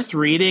 it's worth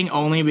reading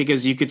only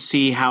because you could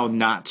see how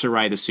not to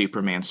write a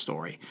Superman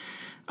story.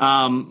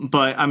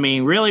 But I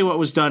mean, really what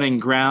was done in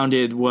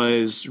Grounded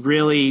was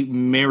really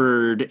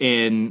mirrored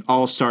in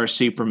All-Star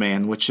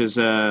Superman, which is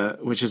a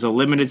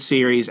limited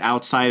series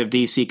outside of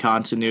DC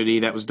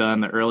continuity that was done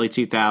in the early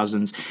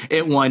 2000s.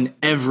 It won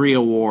every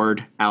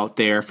award out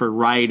there for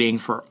writing,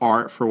 for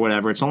art, for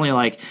whatever. It's only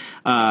like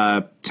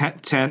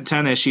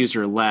 10 issues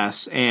or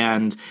less,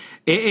 and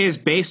it is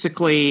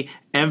basically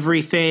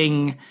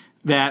everything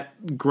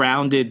that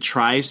Grounded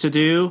tries to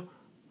do,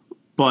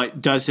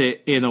 but does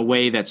it in a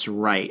way that's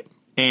right.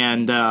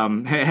 And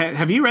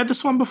have you read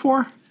this one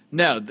before?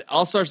 No,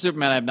 All-Star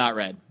Superman I have not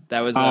read. That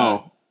was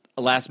a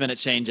last-minute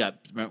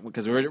change-up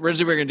because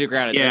originally we were going to do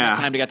Grounded. So I didn't have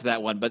time to get to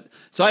that one. But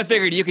so I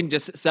figured you can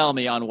just sell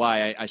me on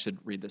why I should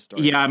read this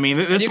story. Yeah, I mean,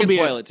 this will be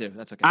spoil it too.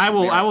 That's okay. I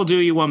will do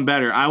you one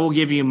better. I will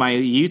give you my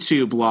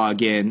YouTube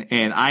login,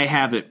 and I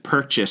have it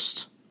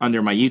purchased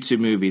under my YouTube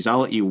movies. I'll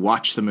let you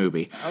watch the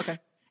movie. Okay.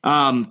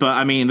 But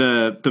I mean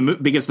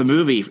because the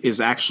movie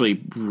is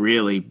actually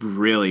really,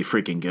 really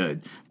freaking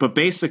good. But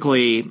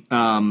basically,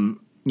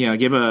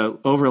 give a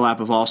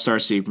overlap of All-Star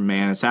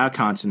Superman. It's out of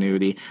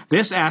continuity.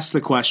 This asks the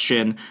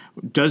question: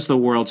 does the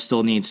world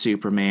still need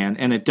Superman?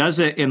 And it does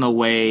it in a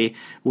way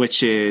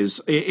which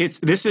is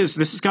this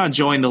is going to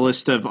join the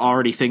list of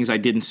already things I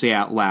didn't say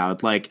out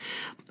loud, like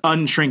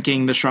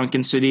unshrinking the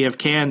shrunken city of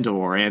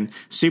Kandor, and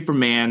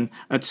Superman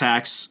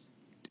attacks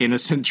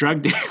innocent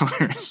drug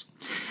dealers.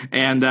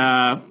 And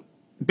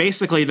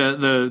basically,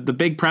 the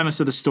big premise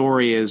of the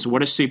story is,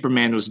 what if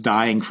Superman was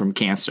dying from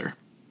cancer?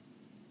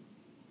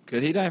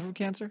 Could he die from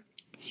cancer?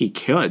 He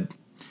could.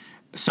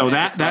 So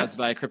that's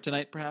by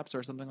kryptonite, perhaps,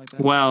 or something like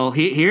that. Well,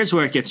 here's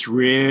where it gets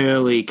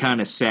really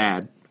kind of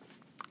sad.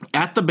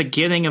 At the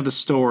beginning of the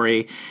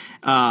story,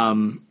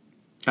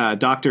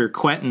 Dr.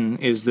 Quentin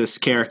is this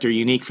character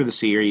unique for the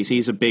series.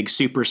 He's a big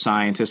super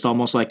scientist,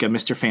 almost like a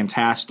Mr.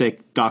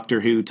 Fantastic,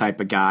 Doctor Who type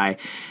of guy.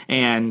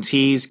 And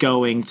he's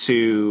going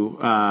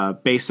to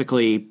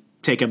basically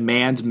take a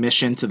manned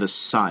mission to the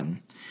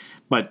sun,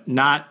 but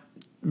not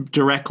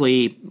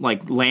directly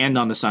like land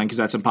on the sun, because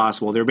that's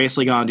impossible. They're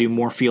basically going to do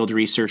more field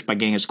research by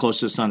getting as close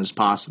to the sun as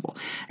possible.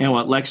 And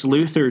what Lex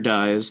Luthor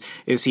does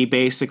is he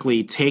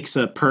basically takes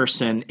a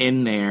person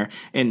in there,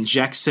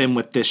 injects him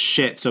with this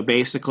shit. So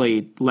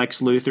basically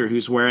Lex Luthor,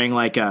 who's wearing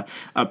like a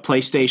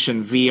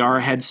PlayStation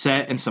VR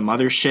headset and some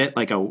other shit,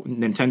 like a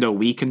Nintendo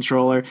Wii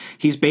controller,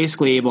 he's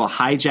basically able to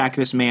hijack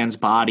this man's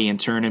body and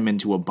turn him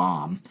into a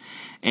bomb.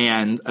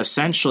 And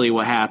essentially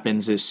what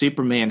happens is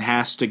Superman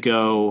has to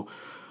go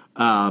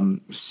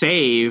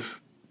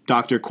save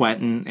Dr.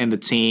 Quentin and the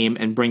team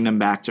and bring them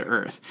back to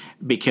Earth,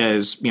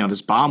 because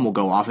this bomb will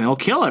go off and it'll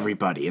kill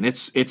everybody, and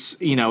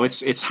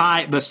it's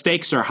high. The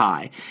stakes are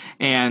high,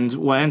 and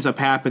what ends up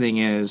happening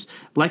is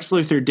Lex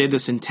Luthor did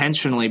this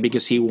intentionally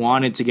because he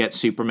wanted to get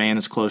Superman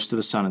as close to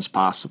the sun as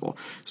possible.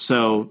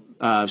 So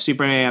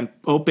Superman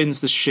opens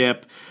the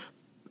ship,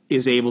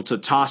 is able to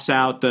toss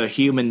out the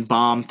human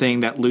bomb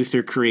thing that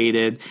Luthor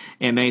created,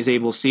 and then he's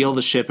able to seal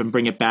the ship and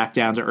bring it back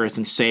down to Earth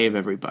and save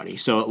everybody.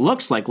 So it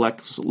looks like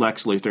Lex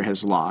Luthor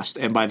has lost.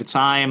 And by the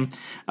time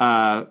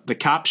the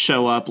cops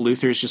show up,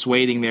 Luthor's just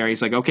waiting there.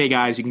 He's like, okay,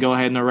 guys, you can go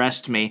ahead and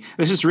arrest me.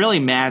 This is really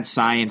mad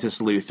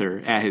scientist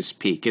Luthor at his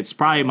peak. It's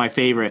probably my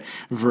favorite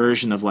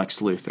version of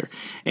Lex Luthor.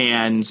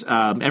 And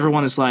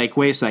everyone is like,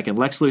 wait a second,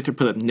 Lex Luthor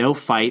put up no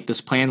fight.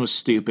 This plan was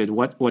stupid.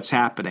 What's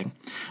happening?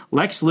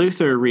 Lex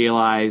Luthor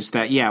realized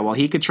that, while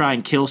he could try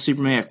and kill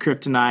Superman with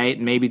kryptonite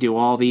and maybe do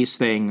all these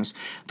things,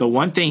 the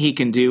one thing he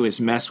can do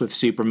is mess with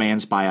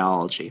Superman's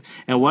biology.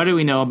 And what do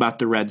we know about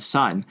the Red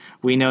Sun?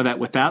 We know that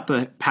without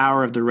the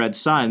power of the Red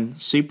Sun,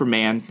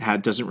 Superman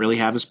doesn't really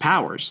have his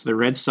powers. The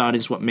Red Sun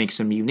is what makes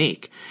him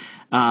unique.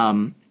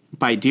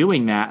 By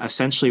doing that,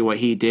 essentially what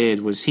he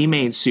did was he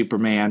made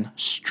Superman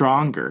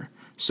stronger.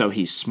 So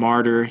he's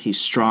smarter, he's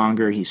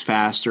stronger, he's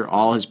faster,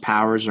 all his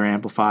powers are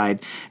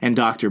amplified. And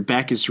Dr.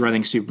 Beck is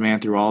running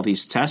Superman through all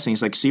these tests, and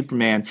he's like,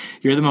 Superman,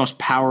 you're the most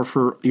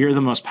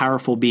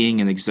powerful being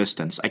in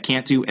existence. I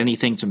can't do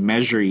anything to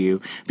measure you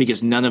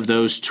because none of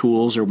those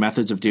tools or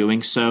methods of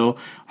doing so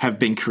have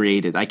been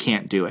created. I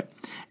can't do it.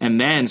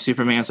 And then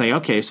Superman's like,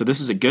 okay, so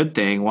this is a good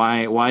thing.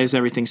 Why does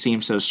everything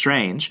seem so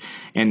strange?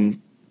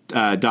 And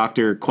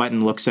Dr.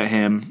 Quentin looks at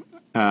him,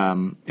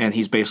 and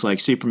he's basically like,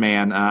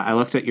 Superman, I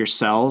looked at your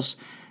cells.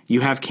 You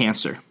have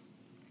cancer.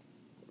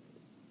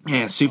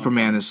 And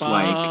Superman is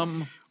like,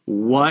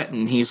 what?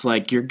 And he's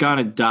like, you're going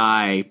to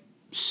die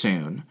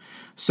soon.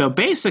 So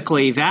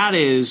basically, that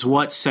is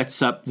what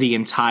sets up the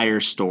entire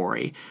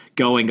story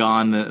going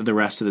on the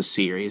rest of the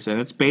series. And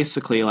it's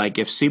basically like,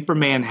 if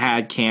Superman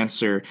had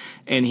cancer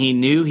and he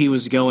knew he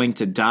was going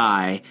to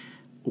die,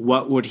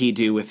 what would he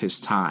do with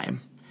his time?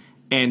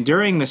 And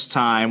during this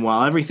time,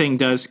 while everything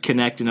does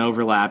connect and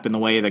overlap in the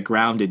way that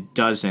Grounded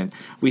doesn't,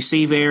 we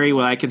see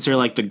what I consider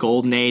like the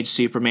golden age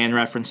Superman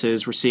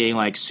references. We're seeing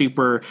like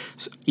super,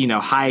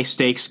 high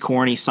stakes,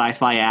 corny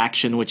sci-fi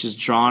action, which is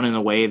drawn in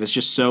a way that's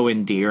just so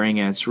endearing,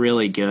 and it's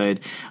really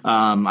good.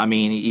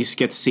 You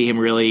get to see him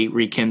really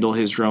rekindle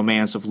his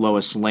romance of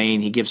Lois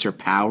Lane. He gives her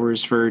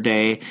powers for a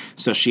day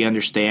so she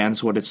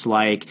understands what it's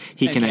like.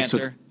 He connects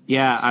with.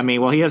 Yeah,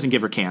 he doesn't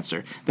give her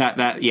cancer. He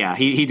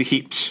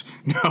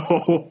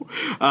no.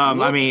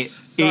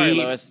 Sorry,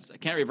 Lois. I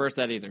can't reverse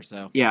that either.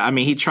 So yeah,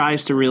 he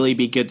tries to really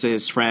be good to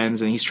his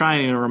friends, and he's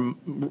trying to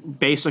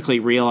basically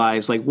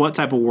realize like, what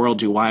type of world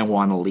do I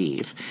want to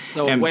leave?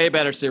 So and way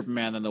better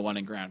Superman than the one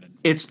in Grounded.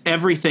 It's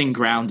everything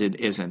Grounded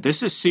isn't.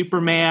 This is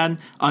Superman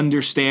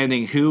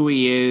understanding who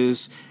he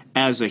is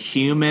as a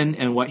human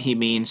and what he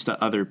means to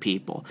other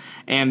people,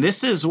 and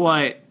this is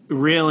what.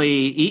 Really,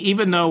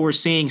 even though we're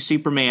seeing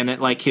Superman at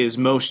like his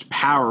most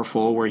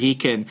powerful, where he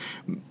can,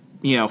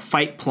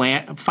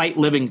 fight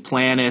living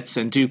planets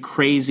and do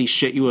crazy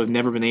shit you have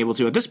never been able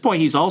to. At this point,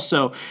 he's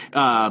also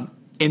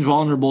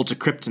invulnerable to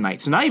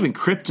kryptonite. So not even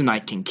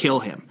kryptonite can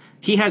kill him.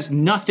 He has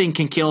nothing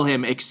can kill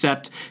him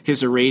except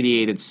his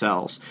irradiated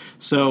cells.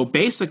 So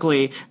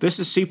basically, this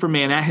is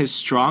Superman at his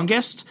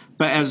strongest,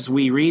 but as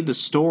we read the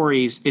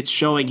stories, it's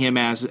showing him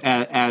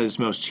as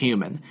most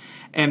human.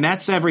 And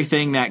that's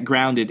everything that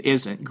Grounded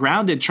isn't.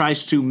 Grounded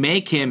tries to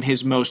make him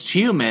his most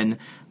human,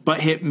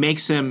 but it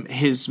makes him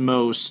his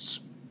most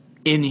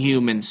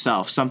inhuman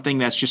self, something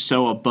that's just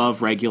so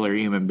above regular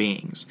human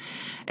beings.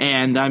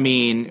 And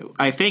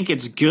I think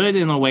it's good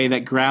in a way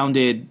that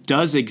Grounded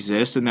does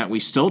exist and that we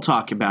still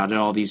talk about it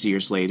all these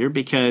years later,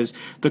 because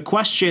the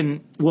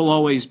question will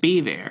always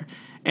be there.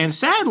 And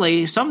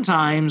sadly,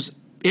 sometimes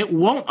it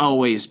won't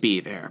always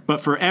be there.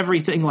 But for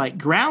everything like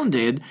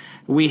Grounded,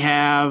 we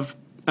have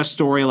a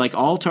story like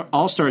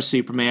All-Star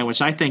Superman,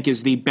 which I think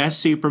is the best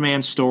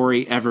Superman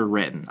story ever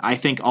written. I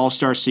think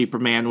All-Star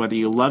Superman, whether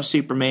you love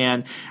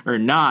Superman or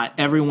not,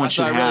 everyone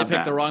should have that. I really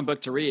picked the wrong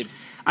book to read.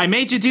 I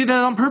made you do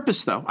that on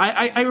purpose, though.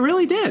 I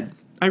really did.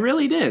 I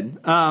really did.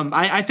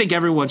 I think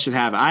everyone should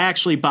have it. I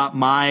actually bought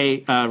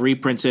my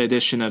reprinted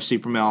edition of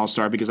Superman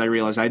All-Star because I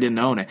realized I didn't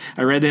own it.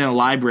 I read it in a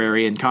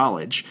library in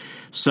college.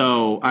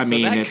 So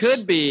that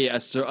could be a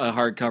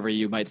hardcover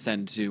you might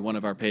send to one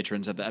of our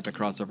patrons at the Epic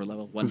Crossover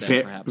level one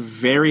day, perhaps.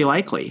 Very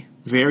likely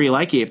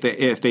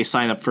if they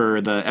sign up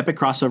for the Epic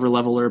Crossover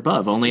level or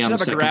above. Only on the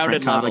second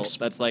print comics.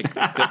 That's like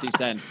 50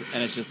 cents,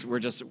 and it's just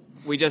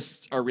we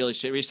just are really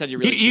shit. We said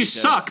you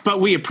suck, but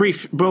we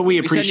appreciate.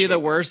 We send you the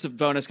worst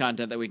bonus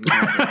content that we can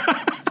come up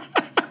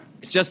with.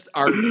 It's just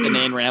our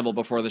inane ramble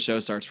before the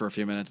show starts for a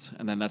few minutes,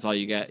 and then that's all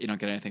you get. You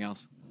don't get anything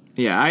else.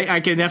 Yeah,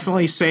 I can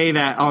definitely say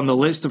that on the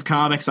list of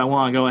comics I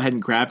want to go ahead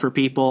and grab for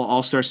people,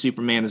 All-Star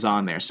Superman is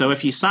on there. So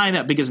if you sign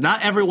up, because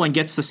not everyone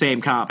gets the same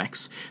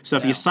comics, so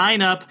if you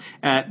sign up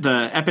at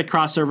the Epic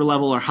Crossover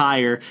level or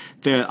higher,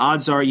 the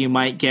odds are you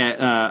might get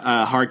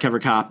a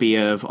hardcover copy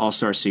of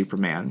All-Star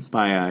Superman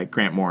by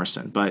Grant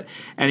Morrison. But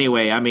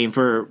anyway,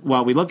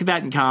 while we look at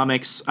that in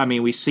comics,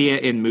 we see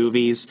it in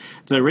movies.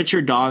 The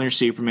Richard Donner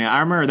Superman,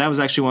 I remember that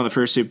was actually one of the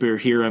first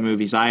superhero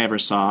movies I ever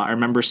saw. I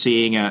remember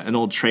seeing an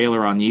old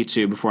trailer on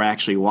YouTube before I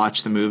actually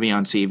watched the movie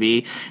on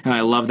TV, and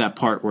I love that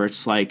part where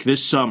it's like,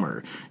 this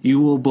summer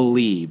you will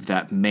believe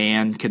that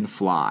man can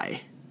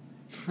fly.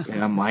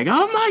 And I'm like,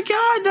 oh my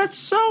god, that's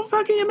so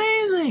fucking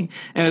amazing.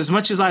 And as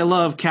much as I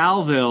love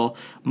Calville,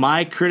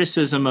 my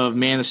criticism of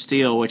Man of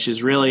Steel, which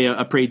is really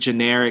a pretty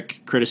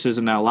generic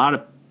criticism that a lot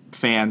of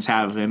fans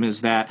have of him, is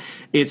that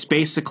it's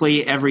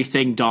basically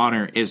everything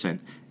Donner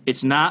isn't.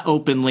 It's not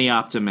openly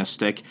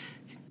optimistic.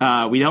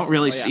 We don't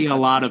really see a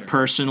lot of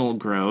personal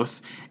growth,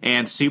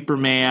 and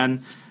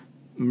Superman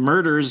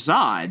murders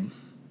Zod.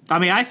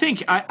 I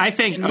think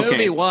in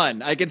movie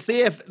one, I can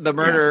see if the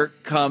murder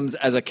comes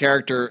as a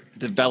character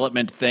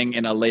development thing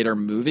in a later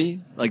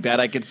movie like that.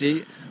 I could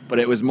see, but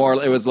it was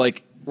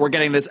like we're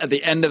getting this at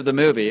the end of the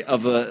movie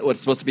of what's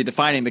supposed to be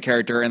defining the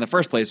character in the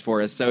first place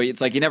for us. So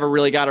it's like he never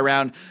really got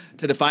around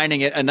to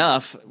defining it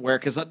enough where,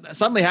 because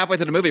suddenly halfway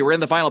through the movie, we're in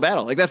the final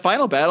battle. Like that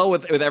final battle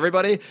with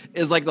everybody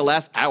is like the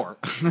last hour,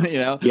 you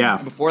know? Yeah.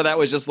 And before that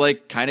was just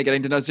like kind of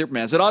getting to know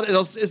Superman. So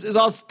it's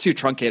all too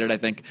truncated, I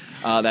think,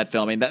 that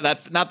film. I mean,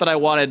 that not that I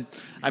wanted.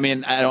 I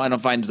mean, I don't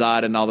find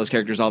Zod and all those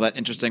characters all that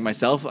interesting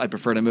myself. I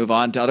prefer to move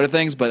on to other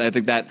things, but I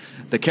think that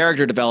the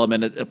character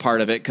development, a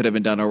part of it, could have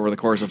been done over the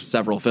course of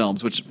several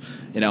films. Which,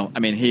 you know, I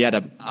mean, he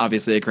had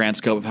obviously a grand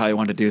scope of how he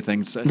wanted to do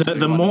things.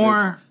 The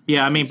more,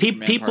 yeah, I mean,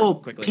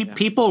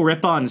 people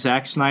rip on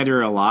Zack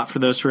Snyder a lot for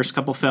those first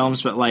couple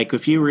films, but like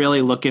if you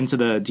really look into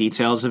the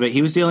details of it,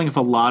 he was dealing with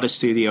a lot of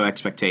studio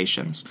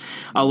expectations.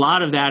 A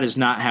lot of that is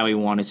not how he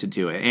wanted to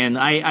do it, and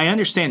I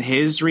understand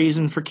his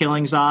reason for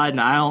killing Zod,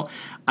 and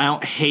I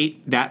don't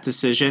hate that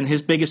decision.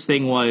 His biggest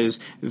thing was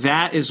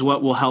that is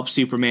what will help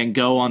Superman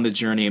go on the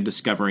journey of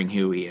discovering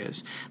who he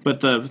is.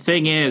 But the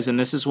thing is, and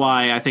this is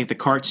why I think the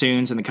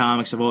cartoons and the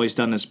comics have always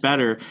done this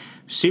better,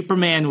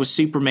 Superman was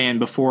Superman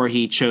before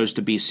he chose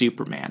to be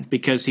Superman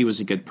because he was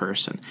a good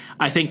person.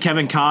 I think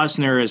Kevin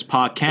Costner as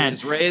Pa Kent.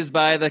 He was raised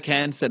by the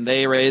Kents, and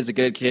they raised a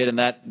good kid,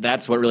 and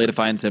that's what really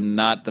defines him,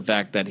 not the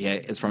fact that he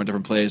is from a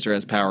different place or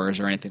has powers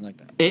or anything like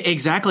that.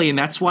 Exactly, and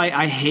that's why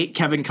I hate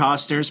Kevin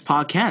Costner's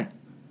Pa Kent.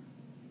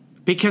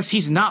 Because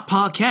he's not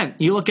Pa Kent.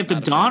 You look at the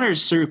Donner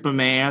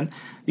Superman.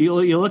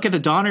 You look at the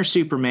Donner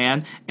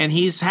Superman, and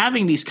he's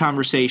having these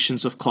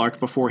conversations with Clark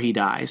before he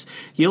dies.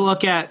 You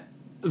look at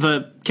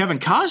the Kevin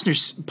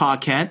Costner's Pa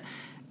Kent,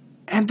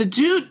 and the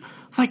dude,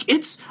 like,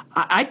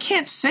 I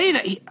can't say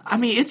that.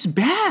 It's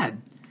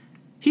bad.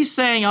 He's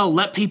saying, "Oh,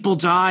 let people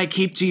die.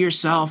 Keep to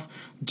yourself.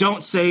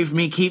 Don't save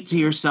me. Keep to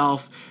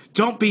yourself.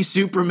 Don't be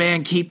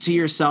Superman. Keep to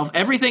yourself."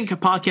 Everything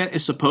Pa Kent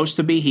is supposed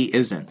to be, he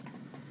isn't.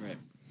 Right.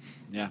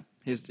 Yeah.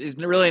 He's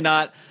really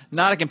not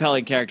a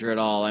compelling character at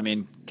all. I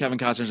mean, Kevin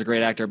Costner's a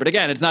great actor, but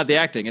again, it's not the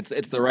acting; it's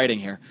the writing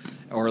here,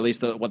 or at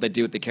least what they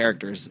do with the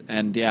characters.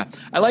 And yeah,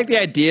 I like the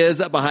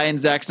ideas behind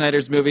Zack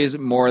Snyder's movies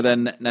more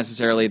than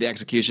necessarily the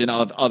execution.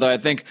 Although I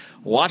think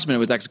Watchmen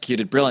was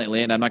executed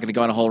brilliantly, and I'm not going to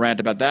go on a whole rant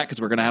about that because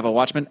we're going to have a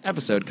Watchmen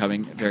episode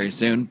coming very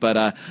soon.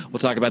 But we'll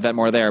talk about that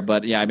more there.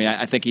 But yeah, I mean,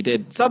 I think he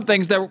did some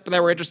things that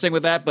were interesting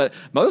with that, but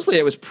mostly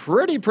it was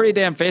pretty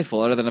damn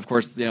faithful. Other than, of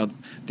course, you know,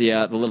 the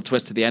little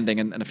twist to the ending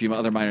and a few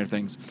other minor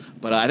things.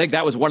 But I think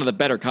that was one of the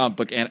better comic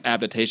book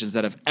adaptations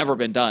that have ever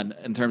been done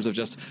in terms of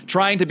just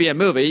trying to be a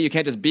movie. You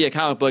can't just be a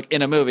comic book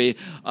in a movie.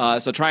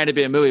 So trying to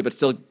be a movie, but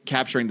still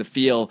capturing the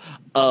feel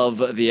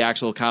of the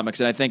actual comics.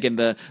 And I think in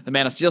the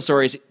Man of Steel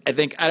stories, I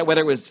think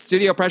whether it was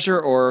studio pressure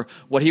or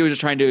what he was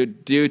just trying to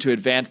do to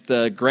advance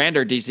the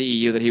grander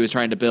DCEU that he was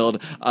trying to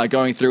build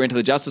going through into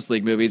the Justice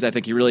League movies, I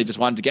think he really just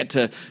wanted to get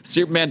to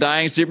Superman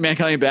dying, Superman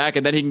coming back,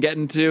 and then he can get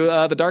into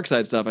the dark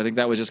side stuff. I think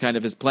that was just kind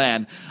of his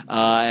plan.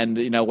 And,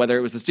 you know, whether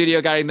it was the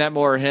studio guiding that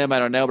more or him, I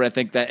don't know, but I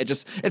think that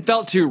it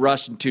felt too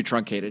rushed and too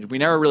truncated. We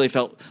never really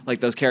felt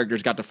like those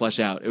characters got to flesh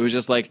out. It was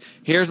just like,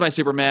 here's my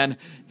Superman,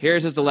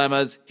 here's his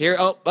dilemmas,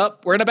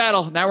 we're in a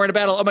battle. Now we're in a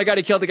battle. Oh my God,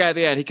 he killed the guy at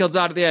the end. He killed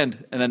Zod at the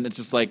end. And then it's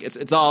just like,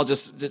 it's all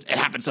just it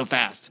happened so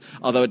fast.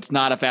 Although it's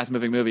not a fast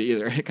moving movie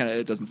either.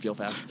 It doesn't feel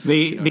fast.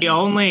 The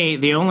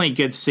only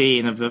good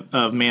scene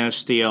of Man of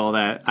Steel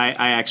that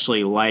I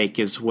actually like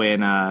is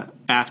when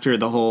after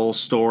the whole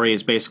story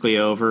is basically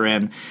over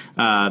and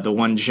the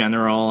one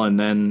general and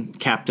then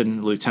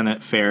Captain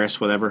Lieutenant Ferris,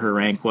 whatever her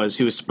rank was,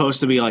 who was supposed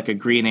to be like a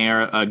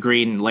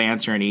Green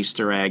Lantern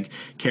Easter egg,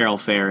 Carol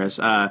Ferris,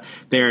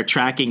 they're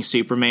tracking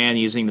Superman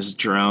using this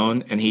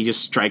drone, and he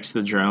just strikes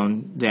the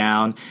drone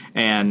down,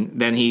 and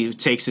then he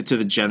takes it to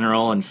the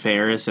general and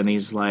Ferris, and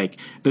he's like,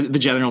 the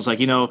general's like,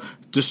 you know,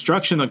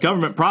 destruction of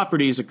government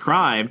property is a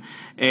crime.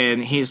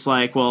 And he's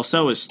like, well,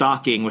 so is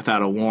stalking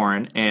without a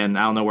warrant. And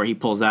I don't know where he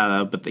pulls that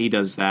out, but he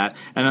does that.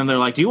 And then they're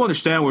like, do you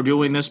understand we're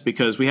doing this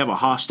because we have a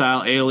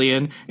hostile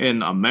alien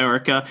in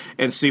America?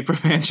 And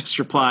Superman just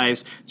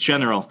replies,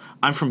 General,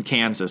 I'm from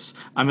Kansas.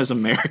 I'm as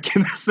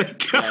American as they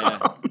go.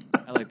 Yeah.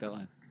 I like that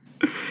line.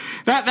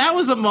 That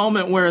was a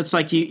moment where it's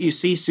like you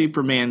see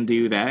Superman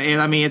do that.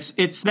 And I mean,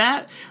 it's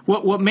that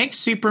what makes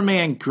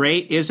Superman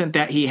great isn't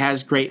that he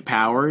has great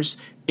powers.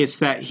 It's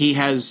that he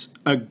has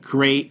a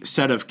great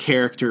set of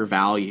character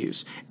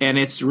values, and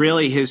it's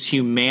really his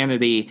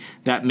humanity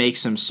that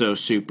makes him so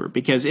super.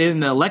 Because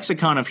in the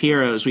lexicon of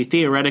heroes, we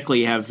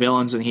theoretically have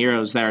villains and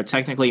heroes that are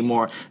technically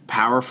more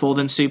powerful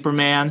than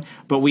Superman,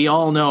 but we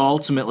all know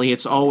ultimately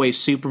it's always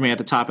Superman at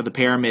the top of the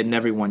pyramid and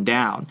everyone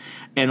down.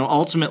 And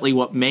ultimately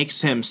what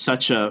makes him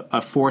such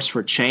a force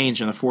for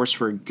change and a force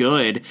for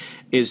good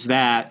is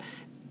that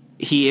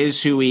he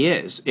is who he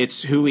is.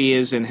 It's who he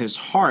is in his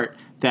heart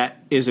that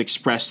is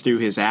expressed through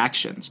his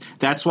actions.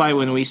 That's why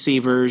when we see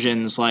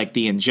versions like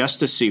the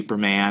Injustice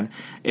Superman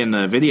in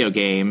the video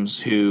games,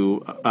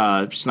 who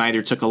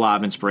Snyder took a lot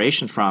of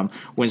inspiration from,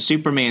 when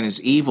Superman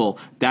is evil,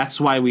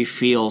 that's why we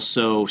feel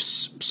so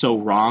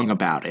wrong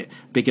about it,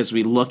 because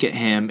we look at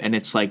him and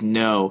it's like,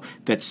 no,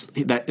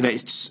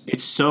 it's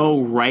so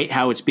right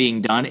how it's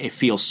being done. It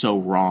feels so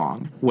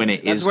wrong when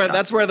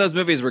that's where those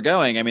movies were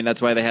going. I mean,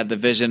 that's why they had the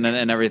Vision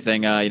and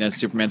everything.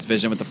 Superman's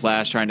vision with the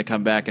Flash trying to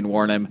come back and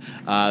warn him.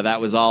 That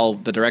was all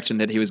the direction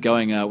that he was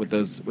going with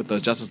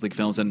those Justice League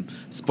films. And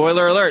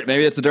spoiler alert,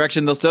 maybe it's the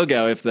direction they'll still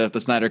go if the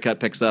Snyder Cut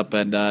picks up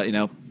and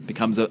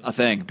becomes a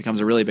thing, becomes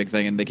a really big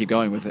thing, and they keep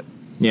going with it.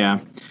 Yeah.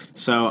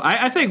 So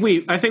I think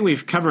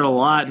we've covered a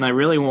lot, and I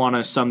really want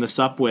to sum this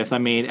up with, I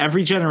mean,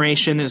 every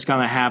generation is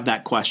going to have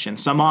that question.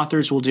 Some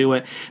authors will do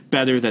it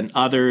better than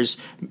others.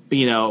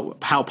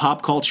 How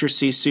pop culture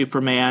sees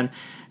Superman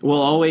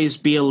will always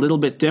be a little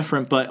bit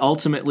different, but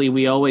ultimately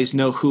we always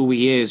know who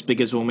he is,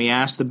 because when we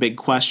ask the big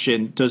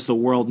question, does the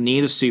world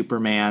need a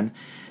Superman?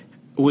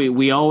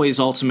 We always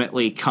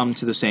ultimately come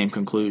to the same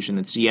conclusion.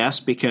 It's yes,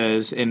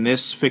 because in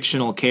this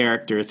fictional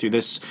character, through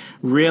this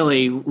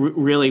really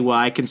what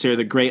I consider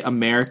the great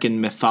American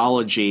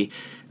mythology,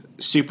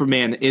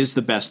 Superman is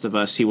the best of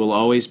us. He will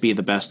always be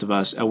the best of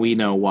us, and we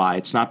know why.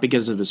 It's not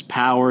because of his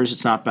powers.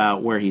 It's not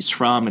about where he's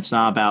from. It's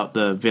not about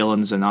the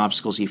villains and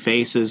obstacles he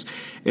faces.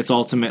 It's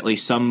ultimately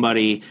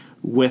somebody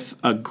with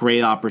a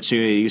great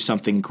opportunity to do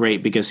something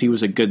great because he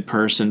was a good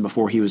person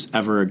before he was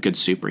ever a good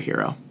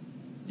superhero.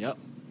 Yep.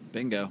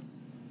 Bingo.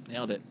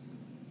 Nailed it.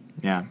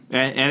 Yeah.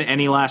 And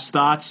any last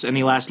thoughts?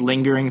 Any last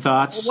lingering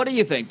thoughts? Well, what do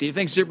you think? Do you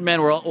think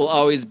Superman will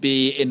always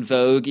be in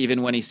vogue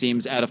even when he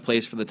seems out of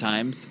place for the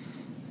times?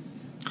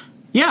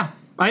 Yeah.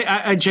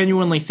 I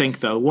genuinely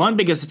think, though. One,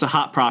 because it's a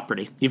hot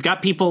property. You've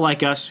got people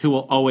like us who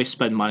will always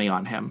spend money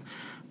on him.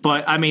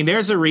 But, I mean,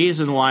 there's a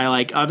reason why,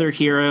 like, other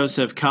heroes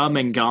have come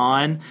and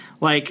gone.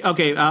 Like,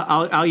 okay,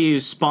 I'll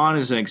use Spawn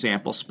as an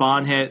example.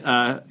 Spawn hit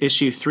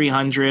issue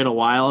 300 a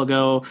while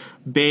ago.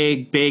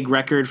 Big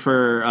record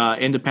for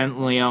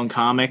independently owned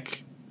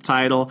comic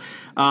title.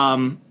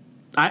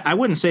 I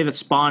wouldn't say that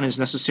Spawn is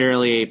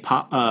necessarily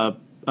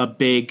a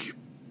big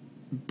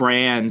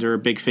brand or a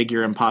big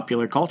figure in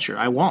popular culture.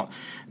 I won't.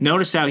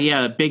 Notice how he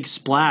had a big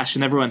splash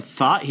and everyone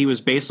thought he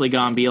was basically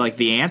going to be like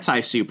the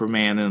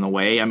anti-Superman in a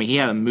way. I mean, he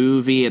had a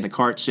movie and a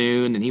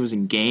cartoon and he was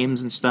in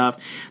games and stuff.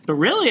 But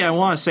really, I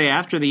want to say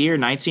after the year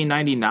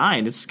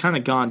 1999, it's kind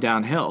of gone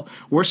downhill.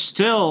 We're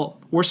still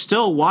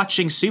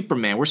watching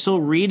Superman. We're still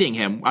reading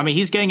him. I mean,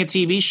 he's getting a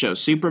TV show,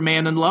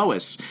 Superman and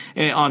Lois,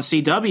 on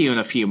CW in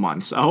a few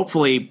months.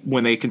 Hopefully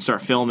when they can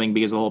start filming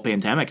because of the whole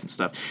pandemic and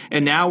stuff.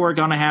 And now we're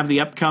going to have the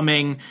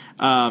upcoming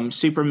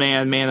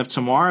Superman Man of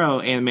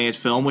Tomorrow animated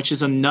film, which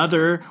is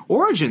another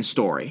origin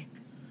story.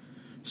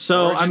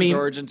 So,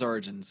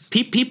 Origins.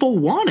 People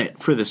want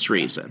it for this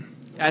reason.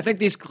 I think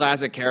these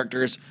classic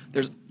characters,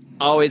 there's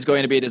always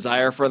going to be a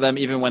desire for them.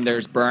 Even when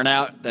there's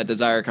burnout, that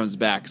desire comes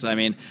back. So, I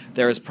mean,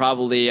 there was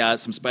probably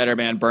some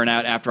Spider-Man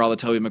burnout after all the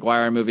Tobey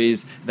Maguire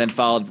movies, then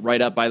followed right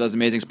up by those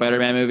amazing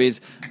Spider-Man movies.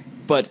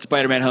 But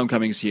Spider-Man: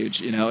 Homecoming is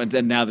huge, and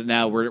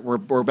now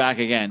we're back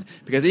again.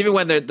 Because even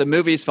when the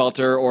movies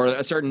falter or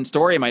a certain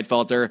story might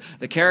falter,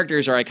 the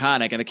characters are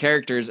iconic, and the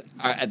characters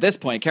are, at this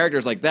point,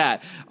 characters like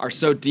that are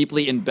so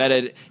deeply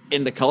embedded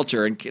in the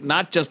culture, and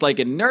not just like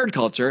in nerd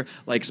culture.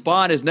 Like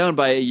Spawn is known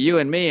by you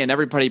and me and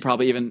everybody,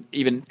 probably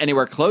even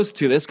anywhere close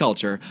to this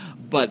culture.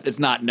 But it's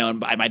not known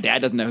by my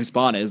dad. Doesn't know who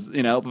Spawn is,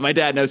 But my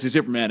dad knows who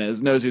Superman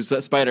is, knows who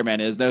Spider-Man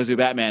is, knows who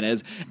Batman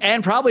is,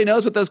 and probably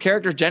knows what those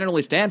characters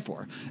generally stand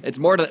for. It's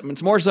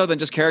more so than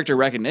just character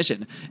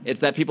recognition.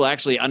 It's that people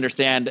actually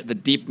understand the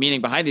deep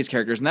meaning behind these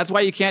characters, and that's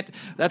why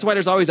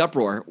there's always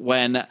uproar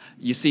when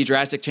you see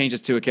drastic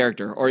changes to a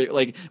character, or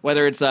like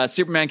whether it's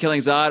Superman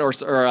killing Zod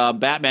or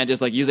Batman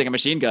just like using a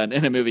machine gun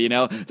in a movie.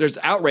 There's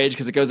outrage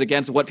because it goes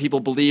against what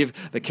people believe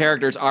the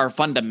characters are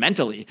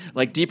fundamentally,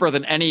 like deeper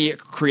than any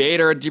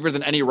creator, deeper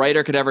than any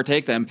writer could ever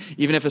take them.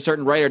 Even if a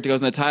certain writer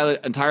goes in an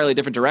entirely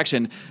different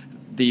direction,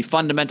 the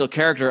fundamental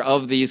character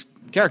of these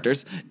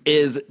characters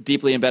is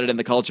deeply embedded in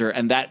the culture,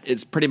 and that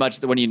is pretty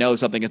much when you know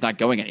something is not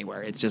going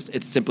anywhere. It's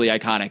simply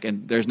iconic,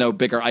 and there's no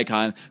bigger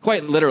icon,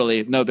 quite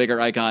literally no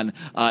bigger icon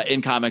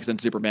in comics than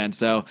Superman.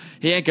 So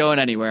he ain't going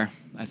anywhere.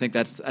 I think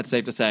that's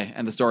safe to say,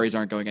 and the stories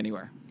aren't going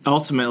anywhere.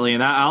 Ultimately,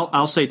 and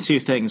I'll say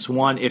two things.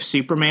 One, if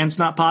Superman's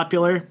not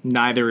popular,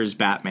 neither is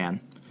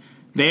Batman.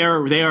 They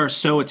are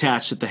so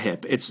attached at the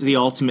hip. It's the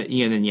ultimate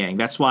yin and yang.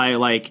 That's why,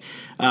 like,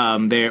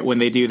 when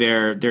they do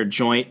their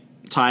joint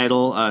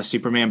title,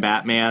 Superman,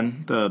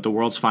 Batman, the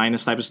world's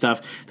finest type of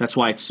stuff, that's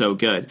why it's so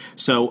good.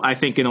 So I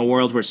think in a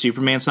world where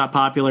Superman's not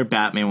popular,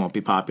 Batman won't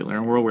be popular.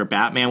 In a world where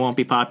Batman won't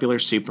be popular,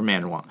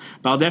 Superman won't.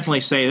 But I'll definitely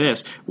say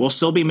this. We'll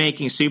still be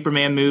making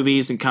Superman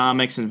movies and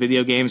comics and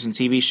video games and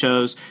TV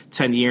shows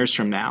 10 years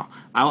from now.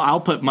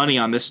 I'll put money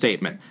on this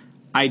statement.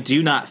 I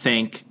do not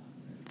think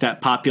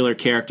that popular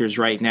characters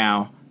right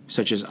now,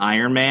 such as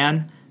Iron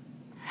Man,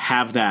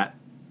 have that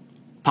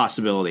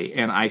possibility.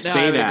 And I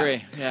say that.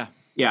 Agree. Yeah.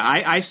 Yeah,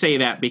 I say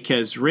that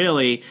because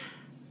really,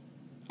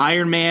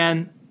 Iron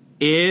Man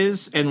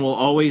is and will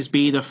always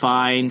be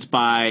defined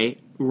by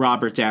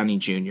Robert Downey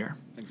Jr.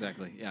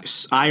 Exactly, yeah.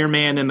 Iron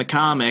Man in the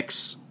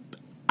comics,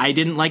 I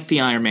didn't like the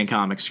Iron Man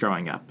comics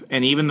growing up.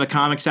 And even the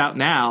comics out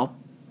now,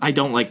 I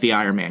don't like the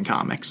Iron Man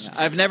comics.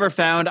 I've never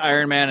found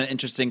Iron Man an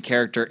interesting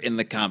character in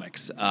the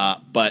comics.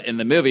 But in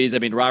the movies, I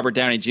mean, Robert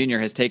Downey Jr.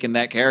 has taken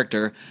that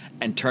character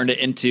and turned it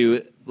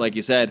into like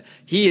you said,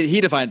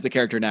 he defines the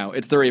character now.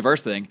 It's the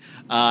reverse thing.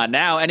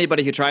 Now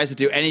anybody who tries to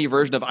do any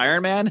version of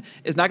Iron Man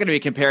is not going to be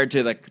compared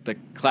to the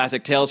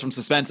classic Tales from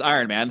Suspense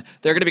Iron Man.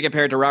 They're going to be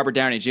compared to Robert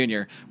Downey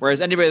Jr.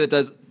 Whereas anybody that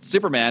does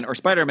Superman or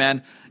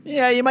Spider-Man,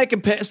 yeah, you might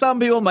compare. Some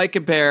people might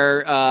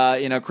compare,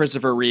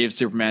 Christopher Reeve's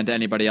Superman to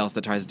anybody else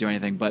that tries to do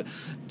anything. But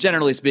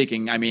generally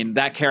speaking, I mean,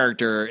 that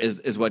character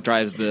is what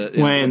drives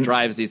what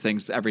drives these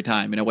things every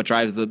time. What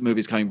drives the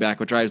movies coming back,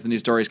 what drives the new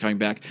stories coming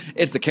back.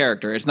 It's the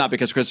character. It's not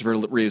because Christopher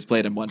Reeves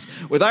played him once.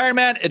 With Iron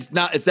Man, it's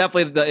not. It's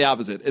definitely the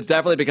opposite. It's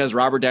definitely because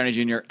Robert Downey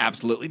Jr.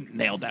 absolutely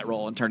nailed that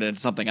role and turned it into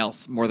something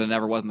else more than it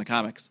ever was in the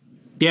comics.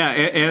 Yeah,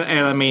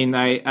 and I mean,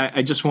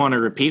 I just want to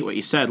repeat what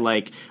you said.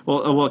 Like,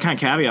 well, kind of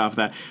caveat off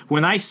that.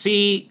 When I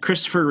see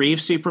Christopher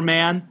Reeve's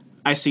Superman,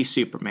 I see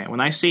Superman. When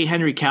I see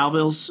Henry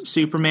Cavill's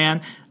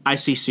Superman, I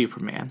see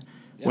Superman.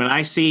 Yeah. When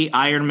I see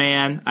Iron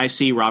Man, I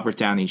see Robert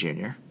Downey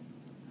Jr.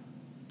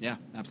 Yeah,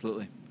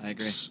 absolutely. I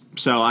agree.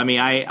 So, I mean,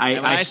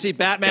 when I see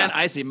Batman, yeah.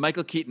 I see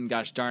Michael Keaton,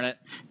 gosh darn it.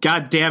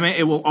 God damn it,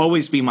 it will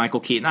always be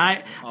Michael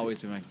Keaton.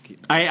 Always be Michael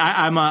Keaton.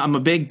 I'm a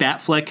big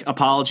Batflick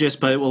apologist,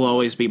 but it will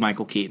always be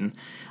Michael Keaton.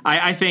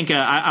 I think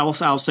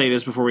I'll say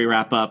this before we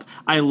wrap up.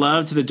 I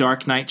loved the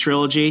Dark Knight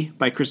trilogy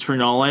by Christopher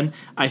Nolan.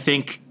 I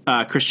think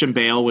Christian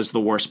Bale was the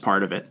worst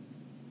part of it.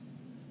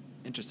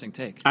 Interesting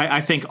take.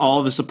 I think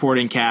all the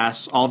supporting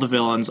casts, all the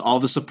villains, all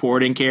the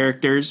supporting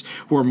characters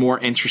were more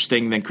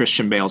interesting than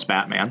Christian Bale's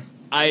Batman.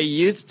 I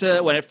used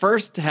to, when it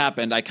first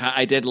happened,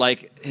 I did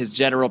like his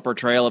general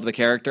portrayal of the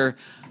character,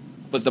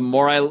 but the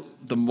more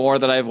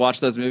that I've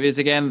watched those movies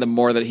again, the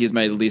more that he's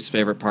my least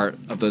favorite part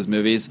of those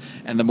movies,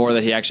 and the more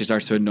that he actually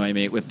starts to annoy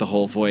me with the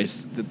whole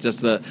voice.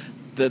 Just the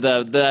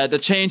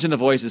change in the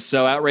voice is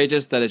so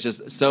outrageous that it's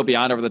just so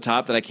beyond over the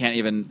top that I can't.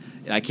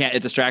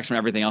 It distracts from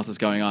everything else that's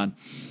going on.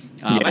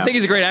 Yeah. I think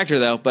he's a great actor,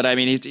 though. But I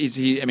mean,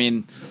 I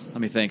mean, let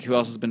me think. Who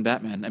else has been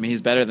Batman? I mean,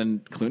 he's better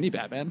than Clooney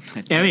Batman.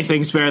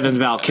 Anything's better than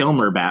Val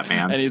Kilmer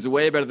Batman, and he's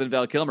way better than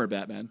Val Kilmer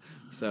Batman.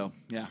 So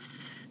yeah.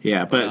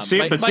 Yeah, but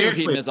Michael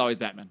seriously, Keaton is always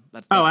Batman.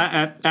 That's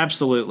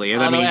absolutely.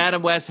 And although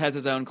Adam West has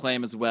his own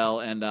claim as well,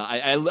 and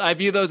I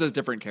view those as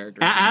different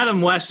characters.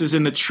 Adam West is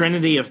in the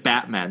trinity of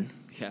Batman.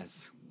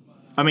 Yes.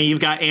 I mean, you've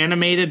got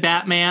animated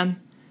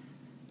Batman.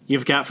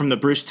 You've got from the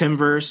Bruce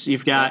Timm-verse,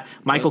 you've got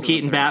Michael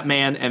Keaton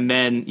Batman, and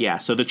then,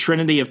 so the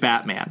trinity of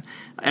Batman.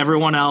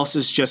 Everyone else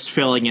is just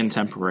filling in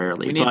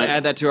temporarily. We need to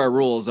add that to our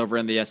rules over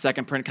in the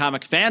Second Print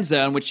Comic Fan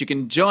Zone, which you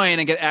can join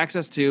and get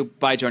access to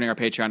by joining our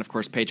Patreon, of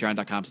course,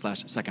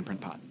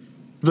 patreon.com/secondprintpod.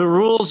 The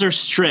rules are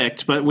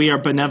strict, but we are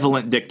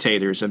benevolent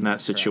dictators in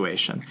that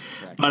situation.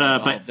 Correct. But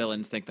all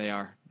villains think they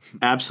are.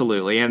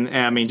 Absolutely. And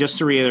I mean, just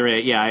to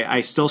reiterate,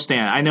 I still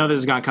stand. I know this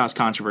is going to cause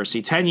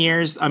controversy. 10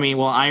 years, I mean,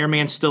 will Iron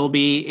Man still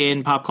be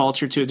in pop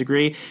culture to a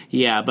degree?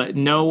 Yeah, but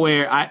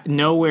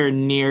nowhere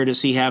near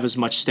does he have as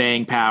much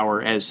staying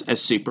power as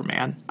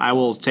Superman. I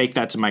will take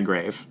that to my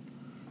grave.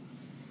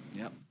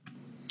 Yep,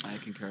 I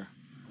concur.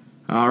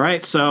 All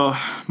right, so,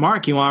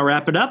 Mark, you want to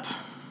wrap it up?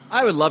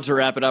 I would love to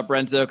wrap it up,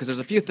 Renzo, because there's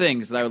a few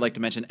things that I would like to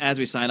mention as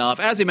we sign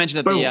off. As we mentioned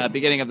at the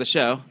beginning of the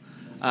show,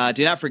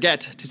 do not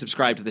forget to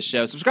subscribe to the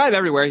show. Subscribe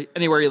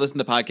anywhere you listen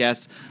to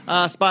podcasts,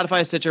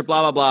 Spotify, Stitcher,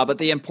 blah, blah, blah. But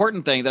the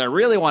important thing that I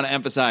really want to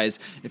emphasize,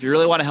 if you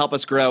really want to help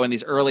us grow in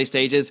these early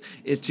stages,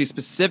 is to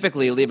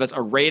specifically leave us a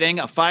rating,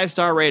 a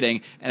 5-star rating,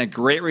 and a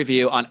great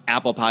review on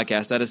Apple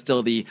Podcasts. That is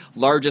still the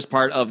largest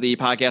part of the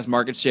podcast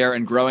market share,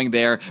 and growing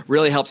there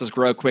really helps us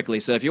grow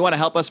quickly. So if you want to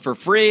help us for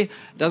free,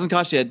 doesn't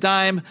cost you a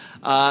dime,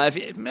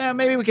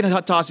 maybe we can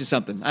toss you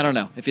something. I don't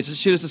know. If you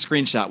just shoot us a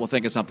screenshot, we'll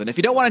think of something. If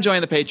you don't want to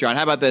join the Patreon,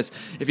 how about this?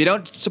 If you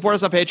don't support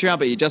us on Patreon,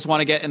 but you just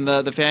want to get in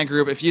the fan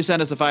group, if you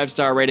send us a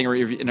 5-star rating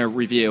and a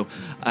review,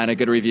 and a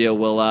good review,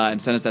 we'll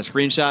and send us that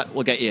screenshot,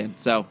 we'll get you in.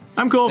 So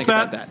I'm cool with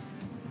that.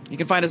 You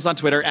can find us on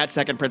Twitter at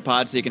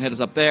SecondPrintPod, so you can hit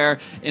us up there.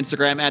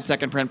 Instagram at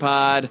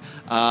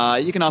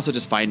SecondPrintPod. You can also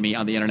just find me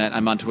on the internet.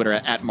 I'm on Twitter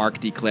at Mark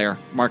D. Clair,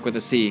 Mark with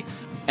a C.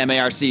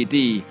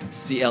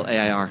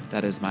 MarcDClair.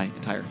 That is my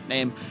entire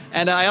name.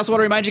 And I also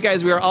want to remind you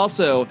guys, we are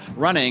also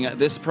running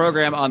this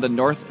program on the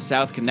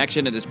North-South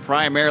Connection. It is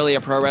primarily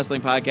a pro wrestling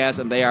podcast,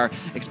 and they are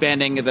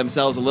expanding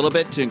themselves a little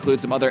bit to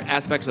include some other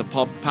aspects of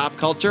pop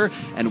culture,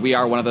 and we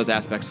are one of those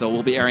aspects. So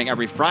we'll be airing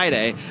every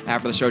Friday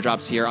after the show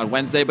drops here on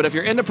Wednesday. But if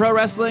you're into pro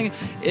wrestling,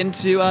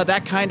 into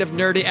that kind of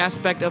nerdy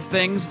aspect of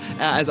things,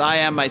 as I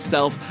am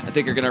myself, I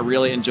think you're going to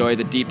really enjoy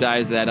the deep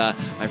dives that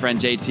my friend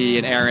JT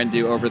and Aaron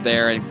do over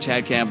there, and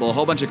Chad Campbell, a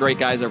whole bunch of great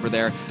guys over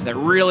there that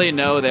really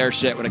know their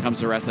shit when it comes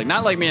to wrestling.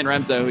 Not like me and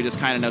Remzo, who just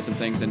kind of know some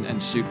things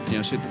and shoot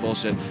the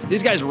bullshit.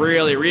 These guys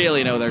really,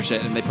 really know their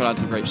shit, and they put on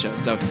some great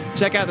shows. So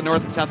check out the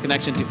North-South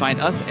Connection to find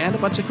us and a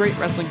bunch of great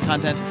wrestling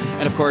content.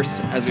 And of course,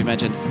 as we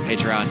mentioned,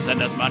 Patreon.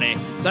 Send us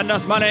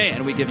money,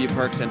 and we give you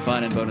perks and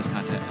fun and bonus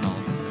content and all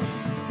of those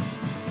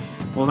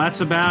things. Well,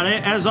 that's about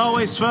it. As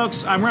always,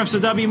 folks, I'm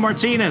Remzo W.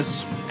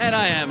 Martinez. And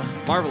I am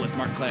Marvelous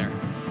Mark Clair.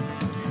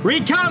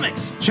 Read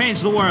comics,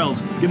 change the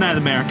world. Good night,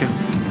 America.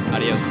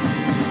 Adios.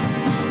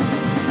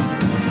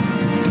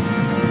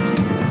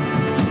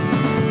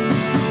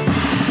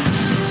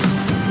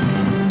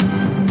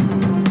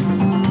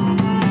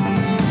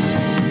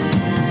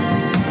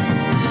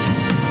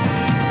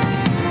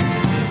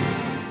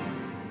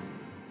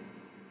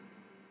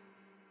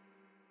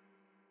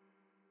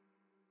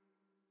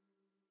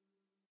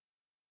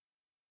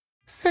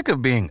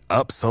 of being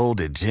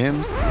upsold at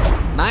gyms?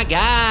 My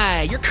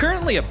guy, you're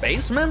currently a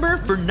base member?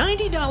 For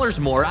 $90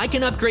 more, I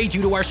can upgrade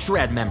you to our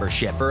Shred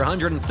membership. For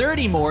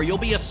 $130 more, you'll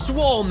be a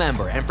Swole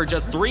member. And for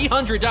just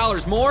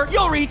 $300 more,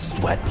 you'll reach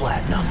Sweat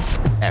Platinum.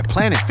 At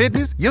Planet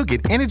Fitness, you'll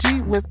get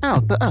energy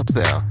without the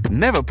upsell.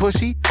 Never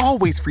pushy,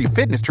 always free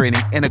fitness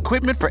training and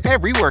equipment for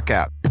every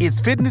workout. It's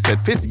fitness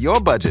that fits your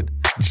budget.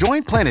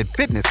 Join Planet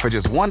Fitness for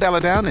just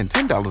 $1 down and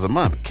 $10 a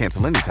month.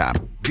 Cancel anytime.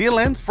 Deal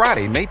ends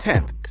Friday, May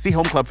 10th. See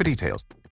Home Club for details.